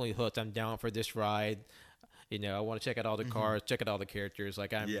definitely hooked. I'm down for this ride. I want to check out all the cars, check out all the characters.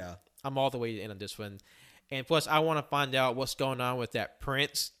 Like I'm all the way in on this one, and plus I want to find out what's going on with that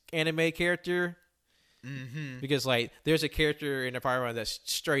Prince anime character. Mm-hmm. Because like there's a character in the Fire Run that's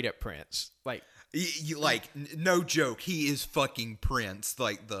straight up Prince, like no joke, he is fucking Prince,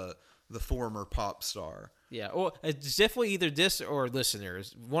 like the former pop star. Yeah, well, it's definitely either this or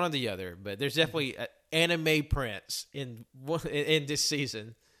Listeners, one or the other. But there's definitely an anime Prince in this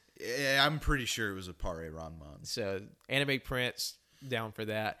season. Yeah, I'm pretty sure it was Appare Ranman. So anime Prince, down for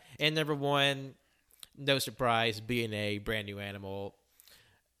that. And number 1, no surprise, BNA, Brand New Animal.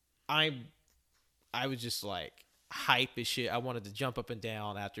 I was just like hype as shit. I wanted to jump up and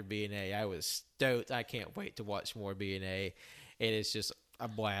down after BNA. I was stoked. I can't wait to watch more BNA. It is just a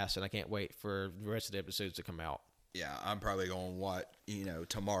blast, and I can't wait for the rest of the episodes to come out. Yeah, I'm probably going to watch,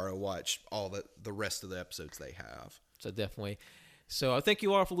 tomorrow, watch all the rest of the episodes they have. So definitely. So thank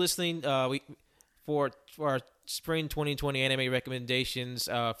you all for listening. For our spring 2020 anime recommendations,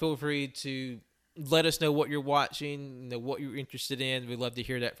 feel free to let us know what you're watching, what you're interested in. We'd love to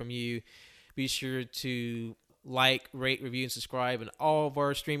hear that from you. Be sure to like, rate, review, and subscribe on all of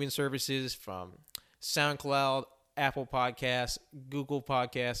our streaming services from SoundCloud, Apple Podcasts, Google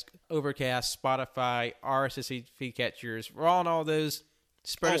Podcasts, Overcast, Spotify, RSS feed catchers. We're on all those.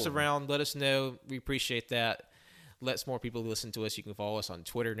 Spread us around. Let us know. We appreciate that. Let more people listen to us. You can follow us on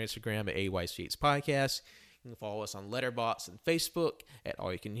Twitter and Instagram at AYCH Podcast. You can follow us on Letterboxd and Facebook at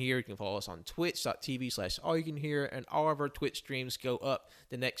All You Can Hear. You can follow us on twitch.tv/allyoucanhear. And all of our Twitch streams go up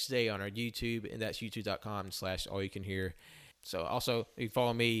the next day on our YouTube, and that's youtube.com/allyoucanhear. So also, you can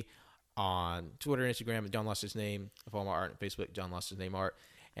follow me on Twitter and Instagram at John Lost His Name. Follow my art on Facebook, John Lost His Name Art.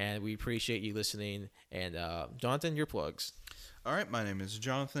 And we appreciate you listening. And Jonathan, your plugs. All right, my name is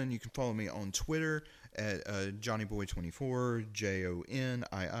Jonathan. You can follow me on Twitter at JohnnyBoy24,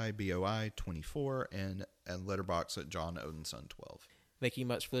 JONNIIBOI24, and at Letterboxd at John Odinson 12. Thank you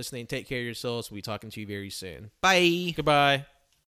much for listening. Take care of yourselves. We'll be talking to you very soon. Bye. Goodbye.